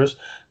receivers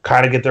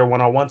kind of get their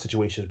one-on-one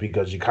situations,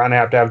 because you kind of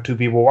have to have two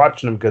people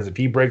watching him, because if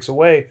he breaks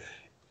away,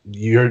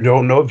 you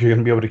don't know if you're going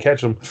to be able to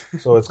catch him.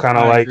 So it's kind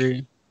of like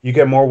you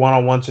get more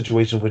one-on-one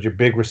situations with your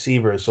big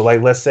receivers. So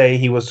like, let's say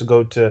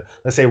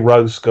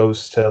Ruggs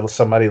goes to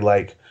somebody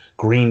like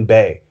Green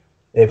Bay.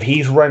 If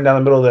he's running down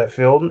the middle of that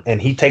field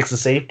and he takes the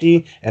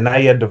safety, and now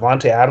you have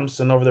Devontae Adams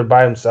sitting over there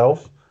by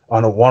himself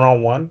on a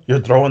one-on-one, you're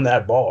throwing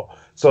that ball.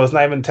 So it's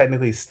not even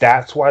technically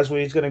stats-wise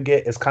what he's going to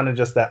get. It's kind of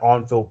just that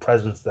on-field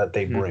presence that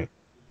they bring.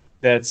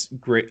 That's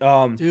great.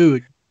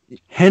 Dude,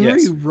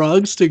 Henry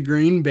Ruggs to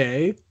Green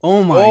Bay?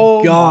 Oh,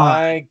 my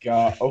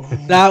God. Oh.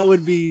 That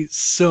would be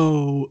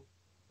so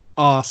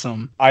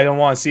awesome. I don't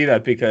want to see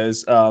that,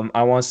 because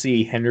I want to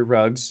see Henry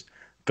Ruggs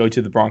go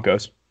to the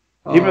Broncos.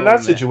 Even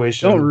that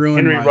situation, don't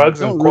ruin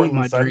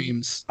my Sutton.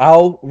 dreams.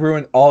 I'll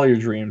ruin all your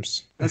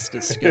dreams. That's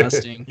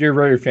disgusting. You're a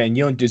Raider fan.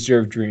 You don't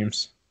deserve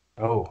dreams.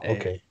 Oh,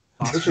 okay.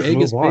 Las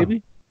Vegas,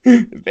 baby.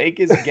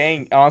 Vegas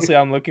gang. Honestly,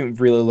 I'm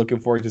really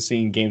looking forward to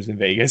seeing games in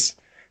Vegas.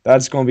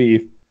 That's going to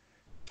be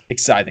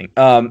exciting.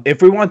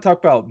 If we want to talk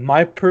about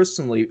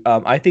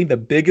I think the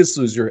biggest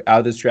loser out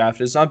of this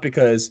draft is not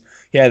because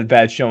he had a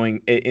bad showing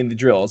in the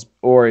drills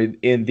or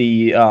in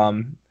the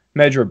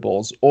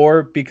measurables,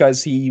 or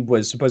because he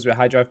was supposed to be a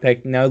high draft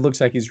pick. Now it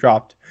looks like he's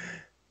dropped.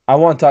 I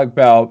want to talk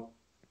about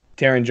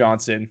Taron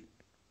Johnson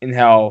and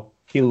how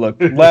he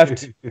looked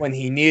left when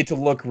he needed to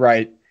look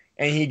right,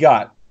 and he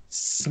got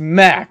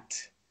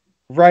smacked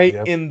right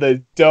in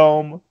the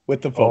dome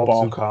with the football.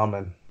 All too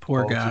common.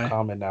 Poor guy. Too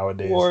common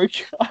nowadays. Poor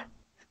guy.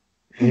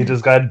 He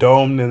just got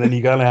domed, and then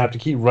you're going to have to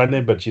keep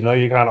running, but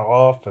you're kind of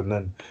off, and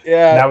then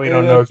now we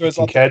don't know if you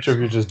can catch or if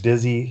you're just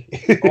dizzy.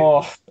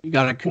 You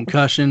got a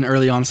concussion,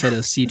 early onset of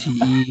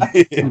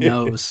CTE. Who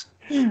knows?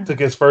 Took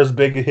his first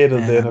big hit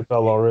of the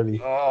NFL already.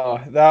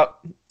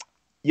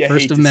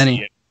 First of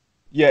many.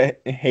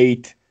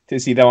 Hate to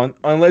see that one.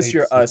 Unless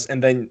you're us,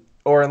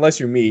 or unless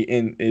you're me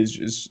and is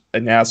just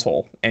an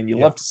asshole, and you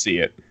love to see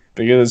it.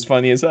 Because it's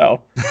funny as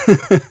hell.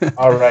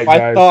 All right, My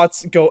guys.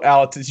 thoughts go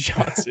out to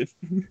Johnson.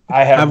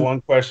 I have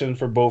one question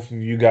for both of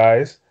you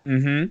guys.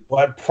 Mm-hmm.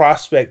 What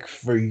prospect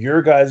for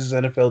your guys'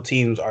 NFL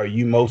teams are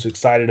you most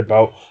excited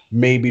about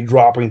maybe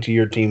dropping to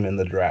your team in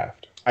the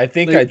draft? I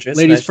think I just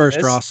ladies first,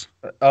 this. Ross.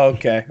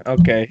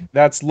 Okay.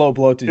 That's low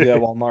blow to do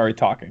that while I'm already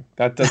talking.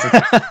 That doesn't.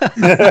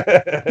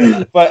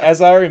 But as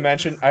I already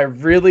mentioned, I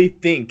really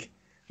think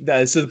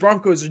that the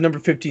Broncos are number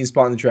 15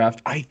 spot in the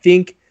draft. I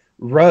think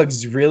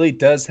Ruggs really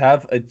does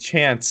have a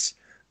chance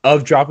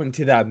of dropping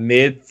to that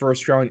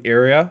mid-first round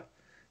area.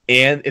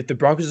 And if the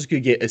Broncos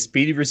could get a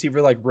speedy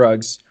receiver like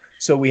Ruggs,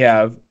 so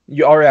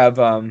you already have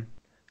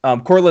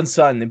Cortland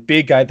Sutton, a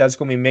big guy that's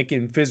going to be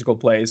making physical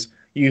plays.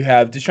 You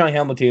have Deshaun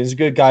Hamilton, who's a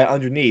good guy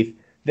underneath.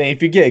 Then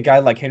if you get a guy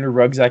like Henry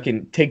Ruggs that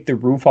can take the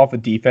roof off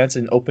of defense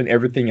and open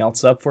everything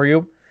else up for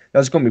you,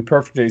 that's going to be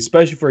perfect,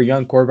 especially for a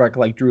young quarterback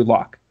like Drew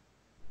Lock.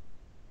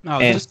 I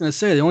was just going to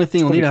say, the only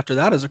thing we'll need after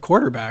that is a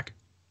quarterback.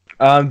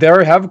 They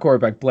already have a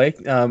quarterback,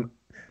 Blake.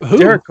 Who?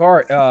 Derek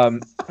Carr.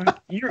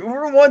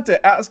 We're one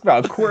to ask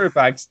about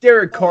quarterbacks.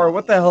 Derek Carr,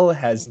 what the hell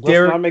has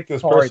Derek? Let's not make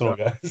this personal,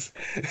 guys.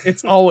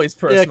 It's always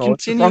personal.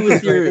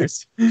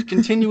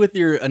 Continue with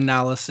your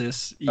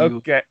analysis.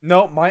 Okay.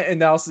 No, my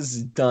analysis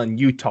is done.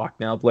 You talk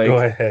now, Blake. Go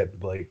ahead,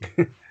 Blake.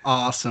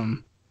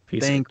 Awesome.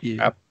 Thank you.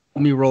 Let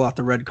me roll out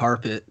the red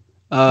carpet.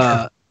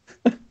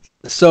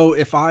 So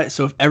if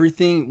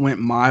everything went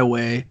my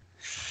way,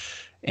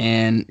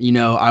 and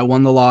I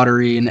won the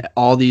lottery and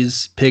all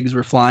these pigs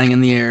were flying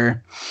in the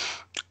air,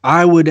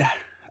 I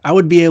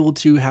would be able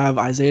to have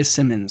Isaiah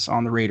Simmons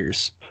on the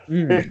Raiders.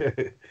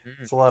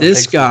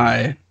 This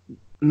guy,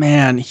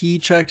 man, he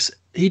checks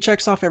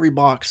off every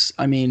box.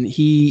 I mean,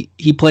 he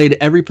played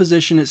every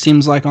position, it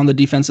seems like, on the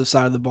defensive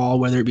side of the ball,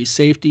 whether it be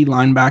safety,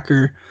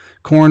 linebacker,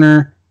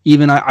 corner.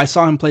 Even I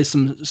saw him play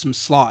some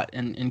slot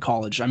in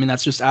college. I mean,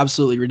 that's just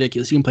absolutely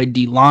ridiculous. He can play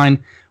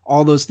D-line,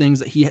 all those things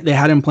that they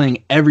had him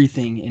playing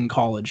everything in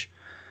college.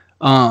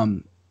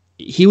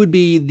 He would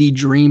be the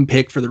dream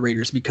pick for the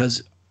Raiders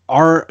because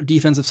our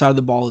defensive side of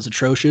the ball is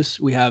atrocious.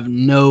 We have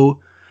no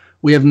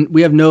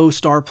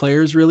star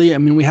players really. I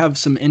mean, we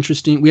have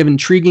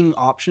intriguing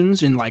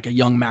options in like a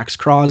young Max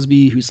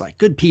Crosby, who's like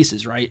good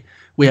pieces, right?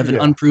 We have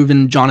an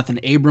unproven Jonathan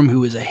Abram,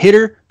 who is a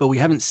hitter, but we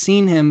haven't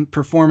seen him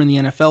perform in the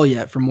NFL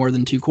yet for more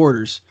than 2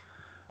 quarters.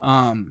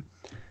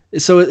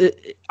 So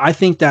I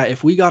think that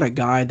if we got a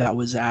guy that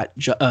was at,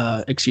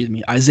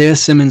 Isaiah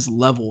Simmons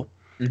level,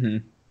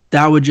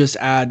 that would just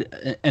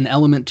add an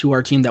element to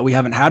our team that we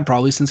haven't had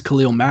probably since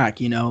Khalil Mack.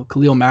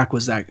 Khalil Mack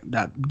was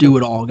that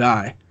do-it-all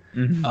guy.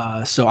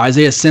 So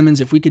Isaiah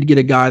Simmons, if we could get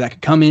a guy that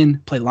could come in,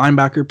 play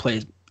linebacker,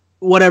 play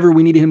whatever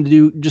we needed him to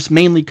do, just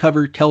mainly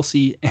cover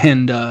Kelsey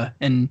and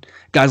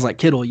guys like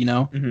Kittle,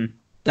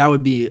 that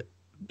would be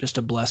just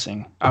a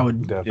blessing. I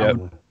would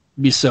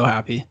be so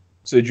happy.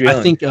 So Jalen,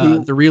 I think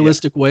the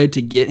realistic way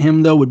to get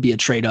him though would be a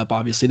trade up.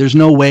 Obviously, there's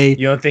no way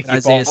you don't think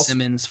Isaiah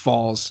Simmons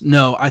falls.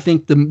 No, I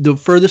think the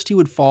furthest he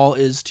would fall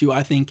is to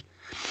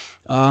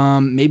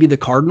maybe the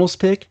Cardinals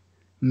pick,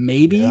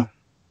 maybe.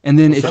 And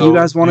then if you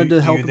guys wanted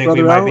to help a brother out,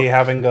 we might be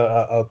having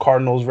a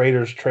Cardinals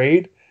Raiders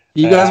trade.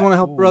 You guys want to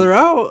help brother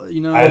out?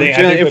 I think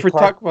if we're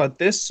talking about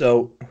this,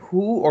 so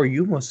who are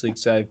you most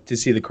excited to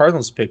see the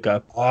Cardinals pick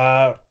up?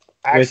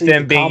 With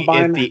them being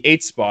at the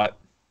 8th spot.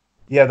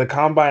 Yeah, the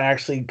combine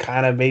actually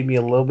kind of made me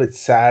a little bit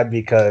sad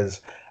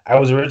because I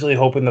was originally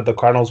hoping that the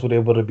Cardinals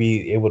would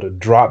be able to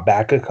drop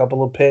back a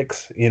couple of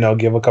picks,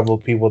 give a couple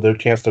of people their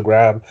chance to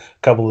grab a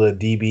couple of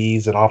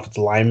DBs and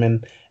offensive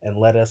linemen and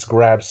let us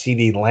grab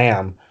CeeDee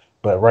Lamb.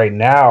 But right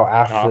now,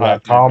 after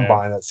that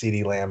combine that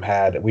CeeDee Lamb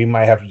had, we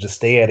might have to just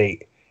stay at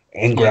 8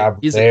 and grab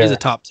he's a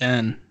top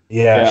 10.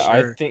 Yeah,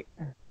 sure. I think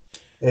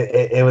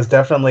it was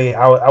definitely.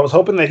 I was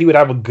hoping that he would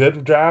have a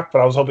good draft, but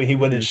I was hoping he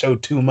wouldn't show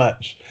too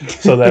much,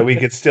 so that we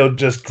could still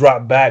just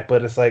drop back.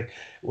 But it's like,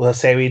 let's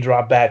say we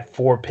drop back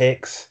 4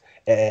 picks,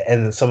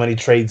 and then somebody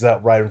trades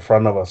up right in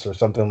front of us or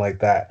something like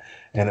that.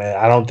 And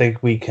I don't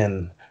think we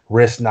can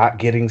risk not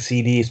getting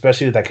CD,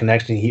 especially with that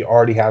connection he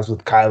already has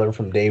with Kyler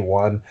from day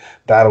one.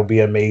 That'll be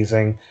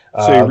amazing.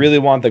 So you really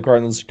want the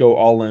Cardinals to go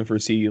all in for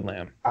CeeDee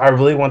Lamb? I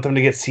really want them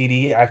to get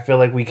CD. I feel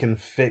like we can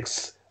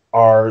fix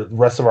our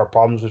rest of our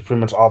problems with pretty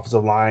much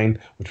offensive line,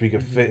 which we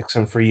could fix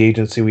in free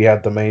agency. We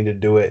have the money to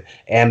do it.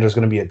 And there's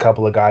going to be a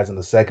couple of guys in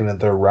the 2nd and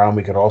 3rd round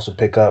we could also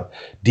pick up.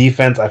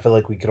 Defense, I feel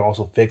like we could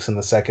also fix in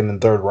the 2nd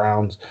and 3rd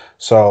rounds.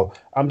 So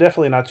I'm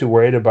definitely not too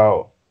worried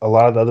about a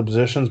lot of the other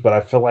positions, but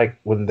I feel like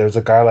when there's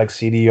a guy like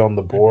CD on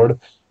the board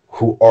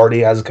who already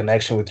has a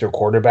connection with your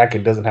quarterback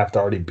and doesn't have to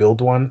already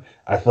build one,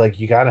 I feel like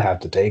you got to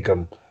have to take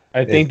him.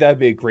 I think that'd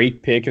be a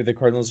great pick if the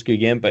Cardinals could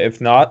get him, but if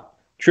not,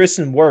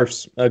 Tristan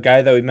Wirfs, a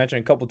guy that we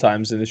mentioned a couple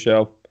times in the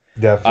show.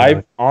 Definitely.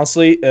 I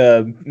honestly,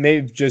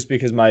 maybe just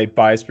because my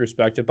biased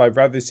perspective, I'd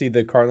rather see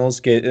the Cardinals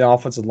get an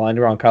offensive line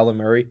around Kyler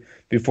Murray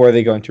before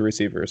they go into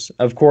receivers.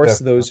 Of course,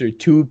 those are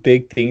 2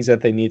 big things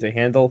that they need to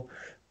handle,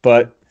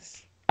 but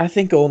I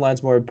think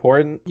O-line's more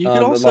important. You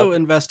could also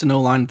invest in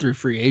O-line through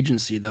free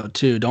agency, though,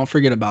 too. Don't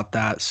forget about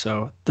that.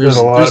 So there's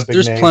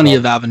plenty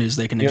of avenues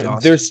they can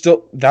exhaust.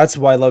 That's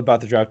what I love about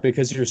the draft,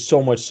 because there's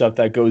so much stuff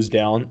that goes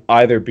down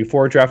either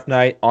before draft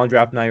night, on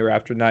draft night, or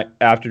after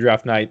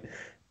draft night,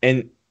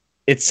 and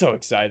it's so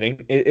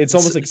exciting. It's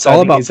almost exciting. It's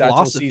all about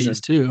philosophies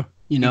too.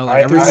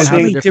 There's so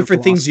many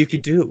different things you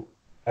could do.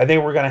 I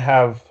think we're gonna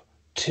have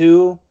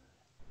 2,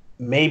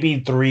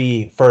 maybe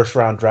 3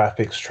 first-round draft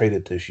picks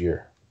traded this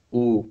year.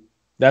 Ooh.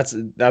 That's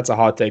a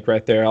hot take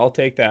right there. I'll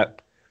take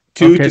that.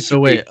 So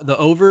wait, the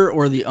over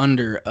or the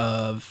under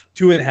of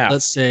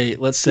 2.5?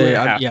 Let's say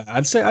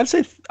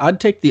I'd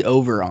take the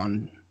over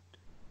on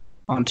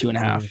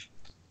 2.5.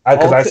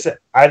 Because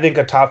I think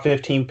a top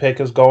 15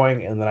 pick is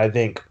going, and then I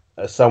think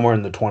somewhere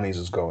in the 20s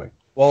is going.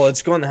 Well,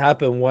 it's going to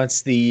happen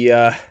once the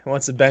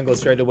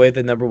Bengals trade away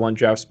the number 1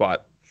 draft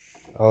spot.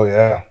 Oh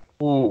yeah.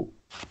 Ooh,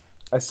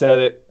 I said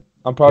it.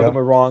 I'm probably gonna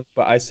be wrong,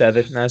 but I said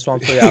it, and I just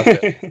want to put it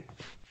out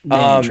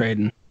there.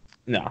 Trading.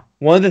 No.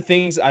 One of the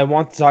things I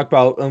want to talk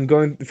about,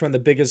 going from the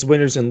biggest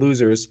winners and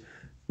losers,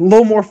 a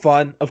little more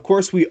fun. Of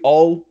course, we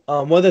all,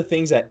 one of the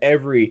things that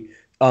every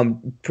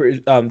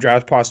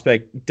draft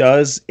prospect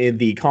does in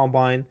the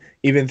combine,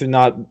 even if they're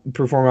not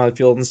performing on the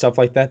field and stuff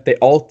like that, they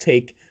all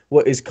take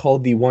what is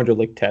called the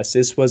Wonderlic test.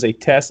 This was a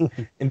test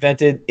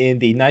invented in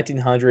the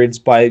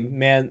 1900s by a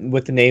man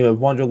with the name of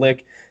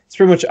Wonderlic. It's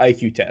pretty much an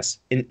IQ test.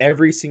 And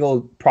every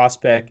single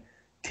prospect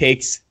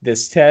takes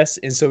this test,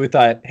 and so we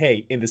thought,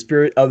 hey, in the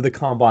spirit of the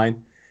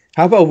combine,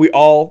 how about we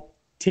all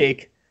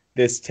take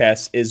this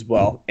test as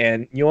well?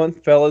 And you know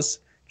what, fellas,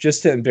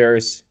 just to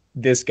embarrass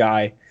this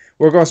guy,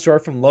 we're going to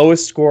start from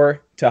lowest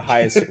score to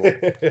highest score.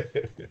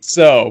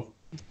 So,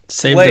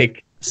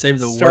 Blake, save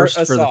the worst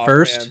for the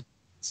first. Man.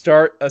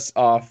 Start us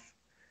off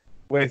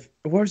with,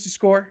 what was your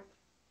score?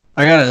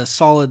 I got a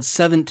solid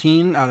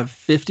 17 out of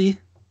 50.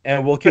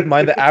 And we'll keep in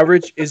mind the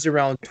average is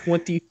around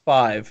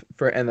 25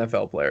 for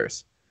NFL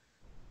players.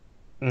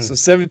 So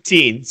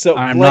 17. So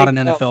I'm not an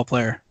NFL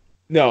player.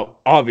 No,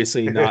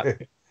 obviously not.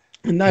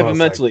 Not even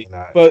mentally.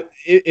 Not. But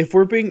if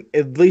we're being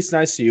at least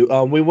nice to you,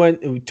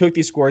 we took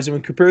these scores and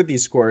we compared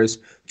these scores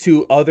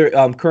to other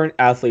current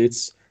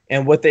athletes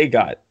and what they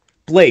got.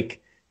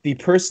 Blake, the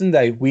person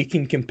that we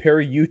can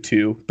compare you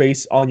to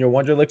based on your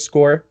Wonderlic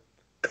score,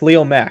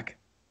 Khalil Mack.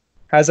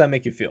 How does that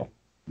make you feel?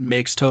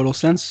 Makes total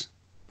sense.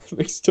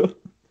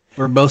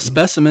 We're both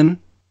specimen.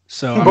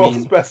 So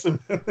both specimen.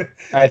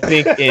 I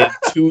think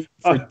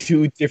for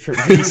two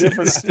different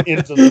reasons.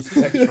 Ends of the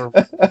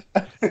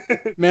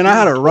spectrum. Man, I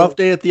had a rough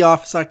day at the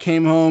office. I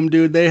came home,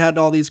 dude. They had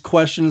all these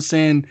questions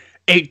saying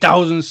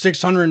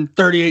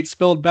 8,638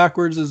 spelled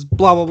backwards is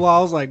blah blah blah.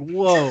 I was like,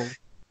 whoa.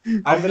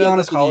 I've been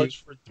in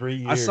college for 3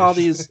 years.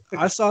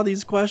 I saw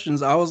these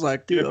questions. I was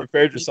like, dude, you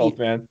prepared yourself,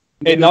 man.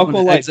 Hey, not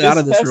gonna exit out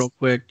of this real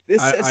quick.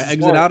 I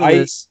exit out of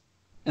this,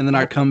 and then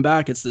I come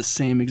back. It's the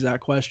same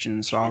exact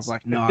question. So I was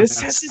like, no, I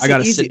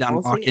gotta sit down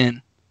and lock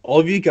in. All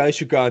of you guys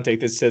should go and take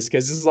this test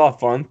because this is a lot of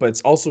fun, but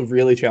it's also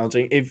really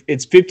challenging. If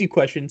it's 50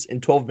 questions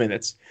in 12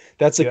 minutes,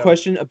 that's a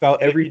question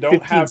about every 15 seconds. If you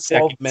don't have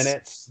 12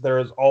 minutes, there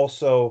is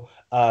also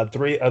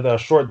the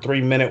short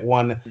 3-minute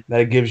one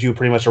that gives you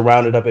pretty much a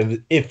rounded up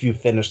if you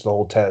finish the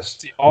whole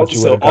test.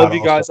 Also, all of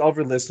you guys, all of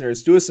our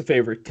listeners, do us a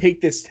favor,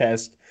 take this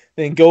test,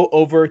 then go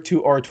over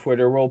to our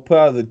Twitter. We'll put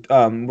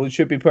out we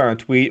should be put on a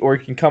tweet, or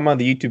you can come on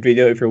the YouTube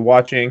video if you're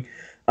watching.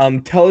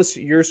 Tell us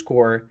your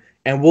score,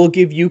 and we'll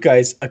give you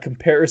guys a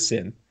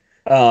comparison.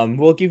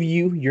 We'll give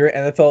you your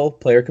NFL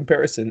player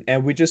comparison,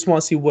 and we just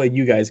want to see what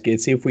you guys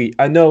get. See if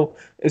I know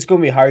it's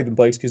going to be higher than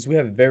Blake's because we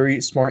have a very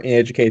smart and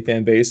educated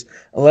fan base.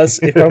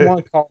 If I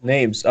want to call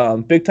names,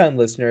 big time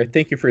listener,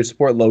 thank you for your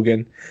support,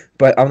 Logan.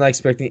 But I'm not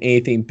expecting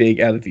anything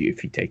big out of you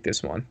if you take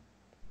this one.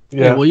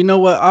 Yeah, well, you know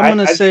what? I'm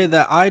going to say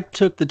that I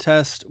took the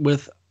test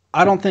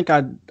I don't think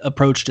I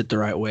approached it the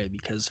right way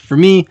because for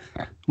me,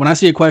 when I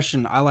see a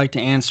question, I like to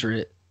answer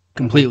it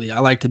completely. I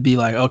like to be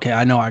like, okay,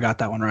 I know I got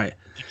that one right.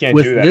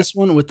 With this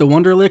one, with the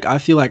Wonderlic, I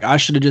feel like I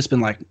should have just been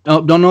like,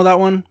 oh, don't know that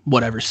one?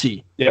 Whatever,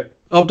 C. Yep.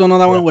 Oh, don't know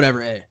that one?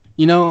 Whatever, A.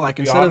 You know, like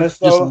instead of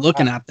just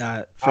looking at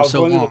that for so long. I was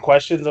going through the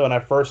questions when I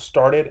first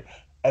started,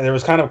 and there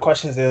was kind of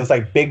questions that was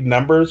like big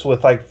numbers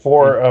with like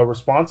 4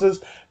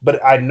 responses,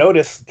 but I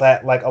noticed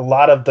that like a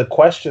lot of the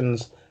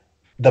questions,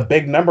 the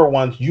big number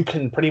ones, you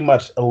can pretty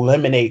much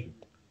eliminate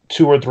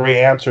 2 or 3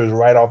 answers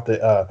right off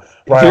the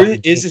There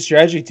is a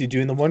strategy to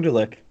doing the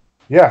Wonderlic.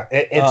 Yeah,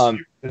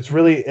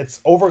 it's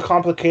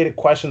overcomplicated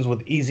questions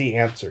with easy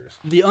answers.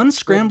 The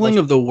unscrambling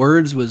of the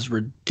words was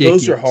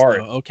ridiculous. Those are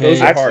hard. Okay,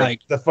 those are hard.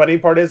 Like, the funny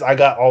part is, I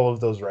got all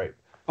of those right.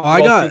 Oh, I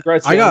got.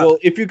 Well,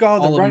 if you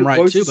got all the of them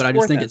right too, but I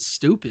just think then. it's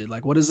stupid.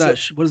 Like, what does that?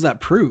 What does that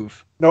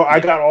prove? No, I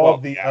got all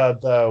of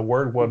the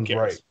word ones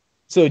right.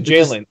 So,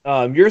 Jalen,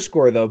 your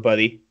score though,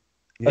 buddy,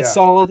 a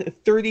solid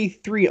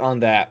 33 on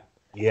that.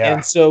 Yeah.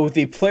 And so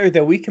the player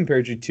that we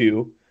compared you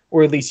to,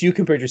 or at least you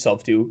compared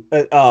yourself to,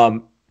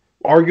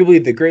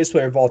 arguably the greatest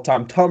player of all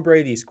time, Tom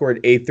Brady, scored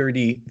a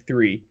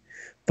 33.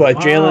 But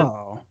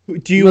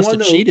Jalen, do you want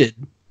to cheated?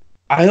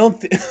 I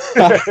don't think.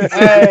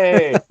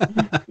 Hey.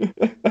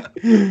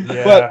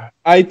 Yeah. But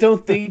I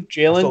don't think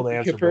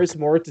Jalen compares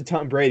more to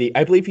Tom Brady.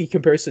 I believe he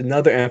compares to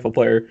another NFL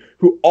player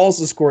who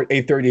also scored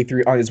a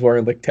 33 on his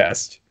Wonderlic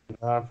test.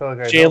 I feel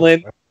like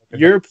Jalen,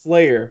 your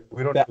player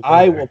that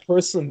I will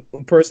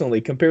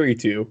personally compare you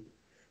to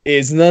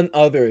is none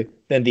other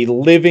than the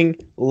living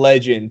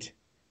legend,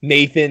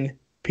 Nathan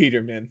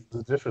Peterman.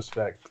 The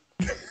disrespect.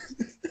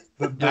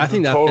 I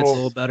think that fits a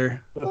little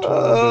better.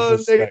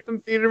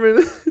 Nathan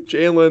Peterman.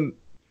 Jalen,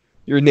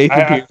 you're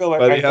Nathan Peterman,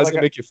 buddy. How's it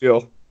make you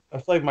feel? I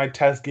feel like my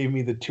test gave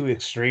me the 2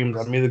 extremes.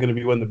 I'm either going to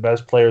be one of the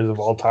best players of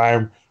all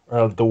time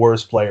or the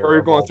worst player. Or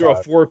you're going to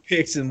throw 4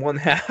 picks in one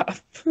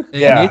half.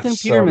 Nathan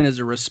Peterman is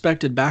a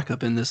respected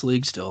backup in this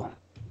league still.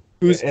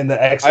 Who's in the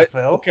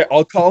XFL? Okay,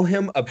 I'll call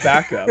him a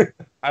backup.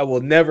 I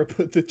will never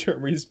put the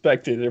term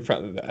respected in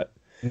front of that.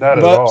 Not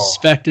at all.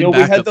 Respected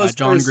backup by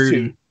John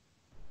Gruden.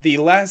 The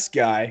last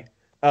guy,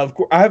 of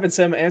course, I haven't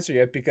said my answer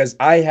yet because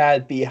I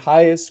had the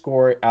highest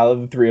score out of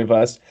the 3 of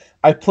us.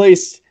 I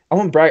placed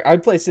in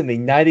the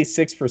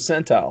 96th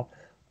percentile.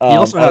 He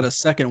also had a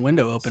second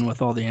window open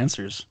with all the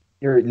answers.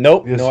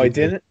 No, I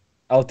didn't.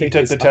 I'll take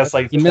the test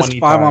like he missed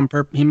 5 on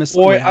purpose. He missed.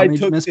 I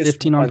took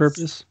 15 on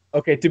purpose.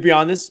 Okay, to be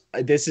honest,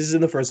 this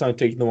isn't the first time I'm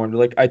taking the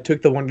Wonderlic. I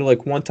took the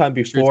Wonderlic one time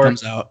before.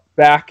 Comes out.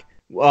 Back.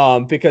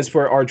 Because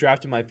for our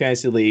draft in my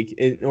fantasy league,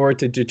 in order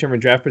to determine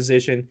draft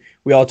position,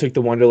 we all took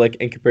the Wonderlic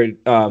and compared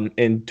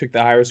and took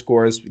the higher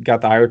scores,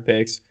 got the higher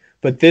picks.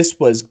 But this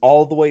was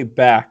all the way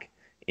back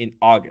in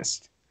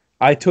August.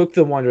 I took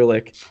the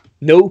Wonderlic.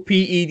 No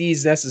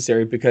PEDs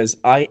necessary because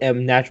I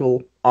am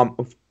natural.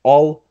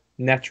 All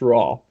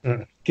natural.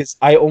 Because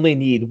I only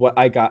need what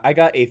I got. I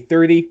got a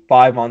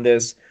 35 on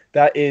this.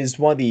 That is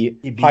one of the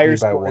higher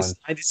scores,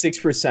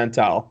 96th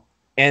percentile.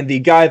 And the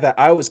guy that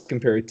I was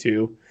compared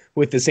to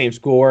with the same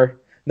score,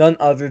 none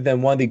other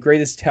than one of the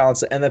greatest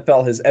talents the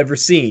NFL has ever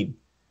seen,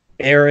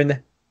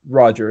 Aaron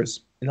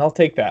Rodgers. And I'll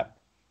take that.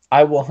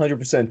 I will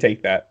 100%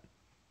 take that.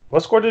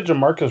 What score did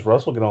Jamarcus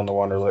Russell get on the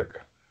Wonderlic?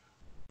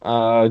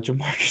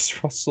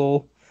 Jamarcus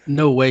Russell.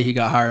 No way he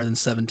got higher than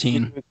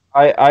 17.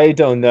 I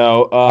don't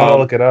know. I'll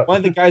look it up. One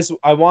of the guys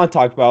I want to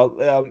talk about,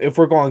 if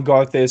we're going to go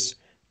with this,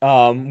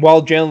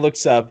 while Jalen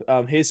looks up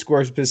his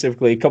score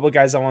specifically, a couple of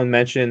guys I want to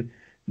mention.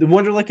 The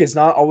Wonderlic is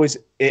not always.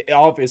 It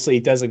obviously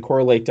doesn't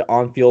correlate to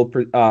on-field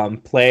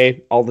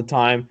play all the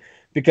time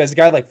because a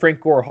guy like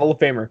Frank Gore, Hall of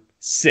Famer,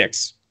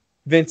 6.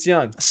 Vince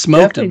Young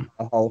smoked him,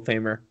 a Hall of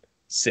Famer,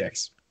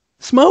 6.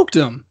 Smoked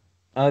him.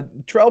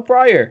 Terrell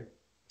Pryor,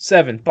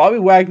 7. Bobby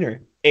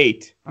Wagner,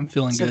 8. I'm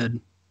feeling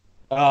good.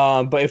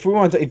 But if we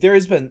want to, there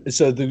has been,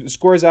 so the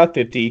score is out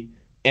 50,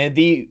 and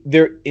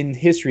there in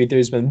history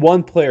there's been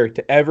one player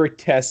to ever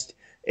test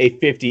a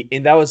 50,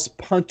 and that was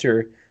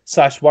punter /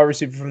 wide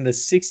receiver from the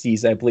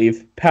 60s, I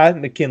believe, Pat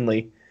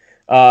McKinley,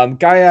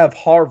 guy out of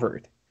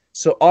Harvard.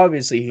 So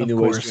obviously he knew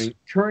what he was doing.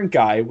 Current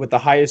guy with the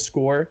highest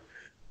score,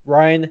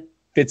 Ryan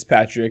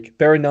Fitzpatrick,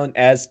 better known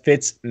as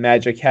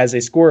Fitzmagic, has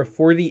a score of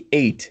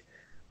 48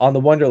 on the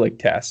Wonderlic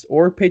test.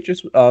 Or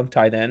Patriots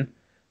tight end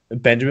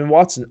Benjamin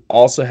Watson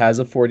also has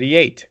a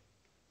 48.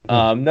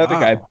 Another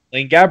guy,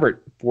 Blaine Gabbert,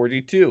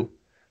 42.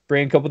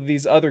 Bring a couple of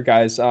these other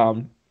guys.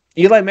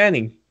 Eli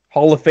Manning,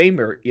 Hall of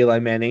Famer Eli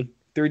Manning,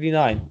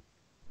 39.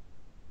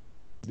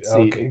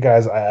 Okay,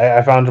 guys,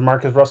 I found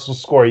Jamarcus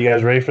Russell's score. You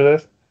guys ready for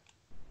this?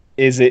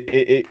 Is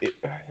it?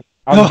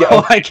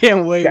 I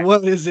can't wait. Yeah.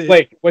 What is it?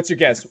 Blake, what's your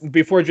guess?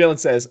 Before Jalen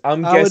says,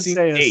 I'm guessing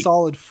I would say 8. A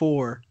solid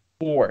 4.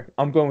 4.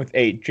 I'm going with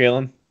 8.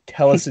 Jalen,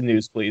 tell us the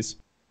news, please.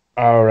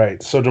 All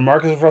right. So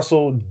Jamarcus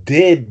Russell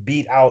did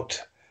beat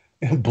out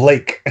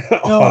Blake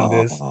on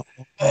this.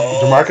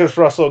 Jamarcus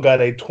Russell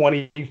got a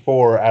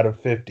 24 out of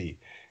 50.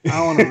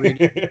 I want to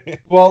read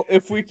it. Well,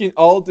 if we can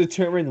all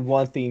determine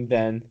one thing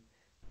then,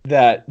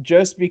 that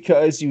just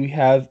because you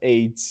have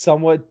a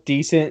somewhat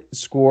decent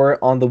score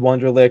on the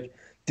Wonderlic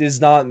does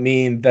not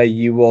mean that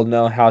you will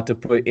know how to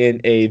put in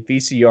a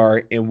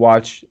VCR and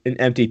watch an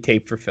empty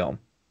tape for film.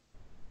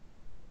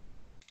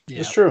 Yeah.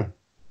 It's true.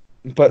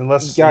 But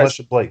unless you're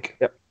Blake.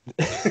 Yep.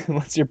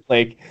 Unless you're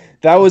Blake.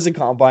 That was a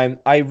combine.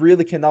 I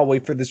really cannot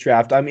wait for this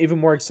draft. I'm even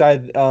more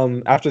excited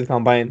after the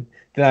combine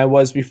than I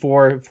was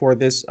before for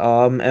this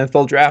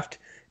NFL draft.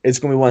 It's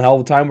going to be one hell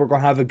of a time. We're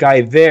going to have a guy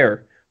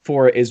there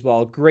for it as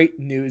well. Great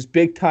news,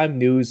 big time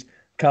news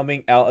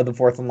coming out of the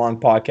Fourth and Long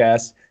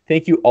podcast.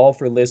 Thank you all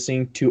for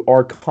listening to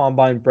our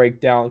combine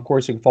breakdown. Of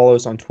course, you can follow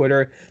us on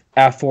Twitter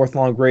at Fourth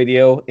and Long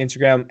Radio,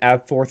 Instagram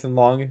at Fourth and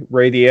Long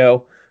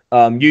Radio,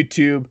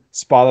 YouTube,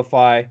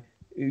 Spotify.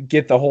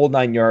 Get the whole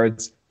 9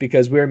 yards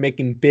because we're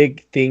making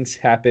big things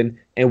happen,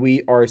 and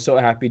we are so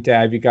happy to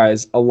have you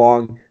guys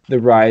along the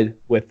ride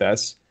with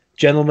us.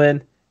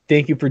 Gentlemen,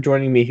 thank you for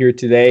joining me here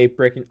today,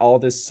 breaking all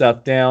this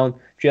stuff down.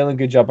 Jalen,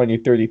 good job on your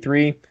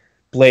 33.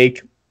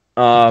 Blake,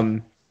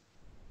 damn,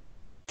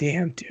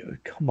 dude,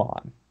 come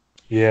on.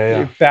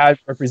 Yeah. Bad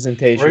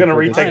representation. We're gonna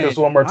retake this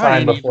one more time. I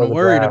ain't before even the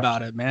worried draft.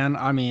 about it, man.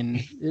 I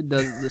mean,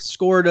 the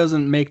score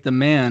doesn't make the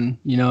man.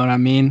 You know what I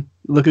mean?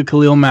 Look at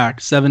Khalil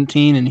Mack,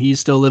 17, and he's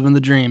still living the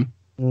dream.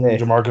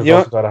 Jamarcus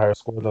also got a higher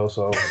score though,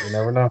 so you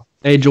never know.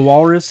 Hey,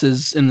 Jawalris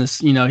is in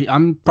this. You know,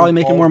 I'm probably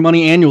making more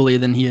money annually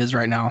than he is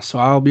right now, so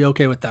I'll be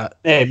okay with that.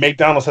 Hey,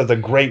 McDonald's has a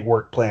great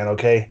work plan.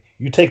 Okay,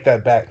 you take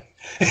that back.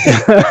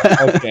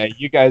 Okay,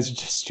 you guys are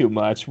just too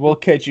much. We'll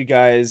catch you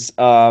guys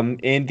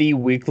in the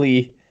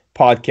weekly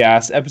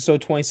podcast.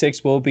 Episode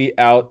 26 will be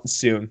out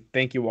soon.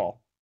 Thank you all.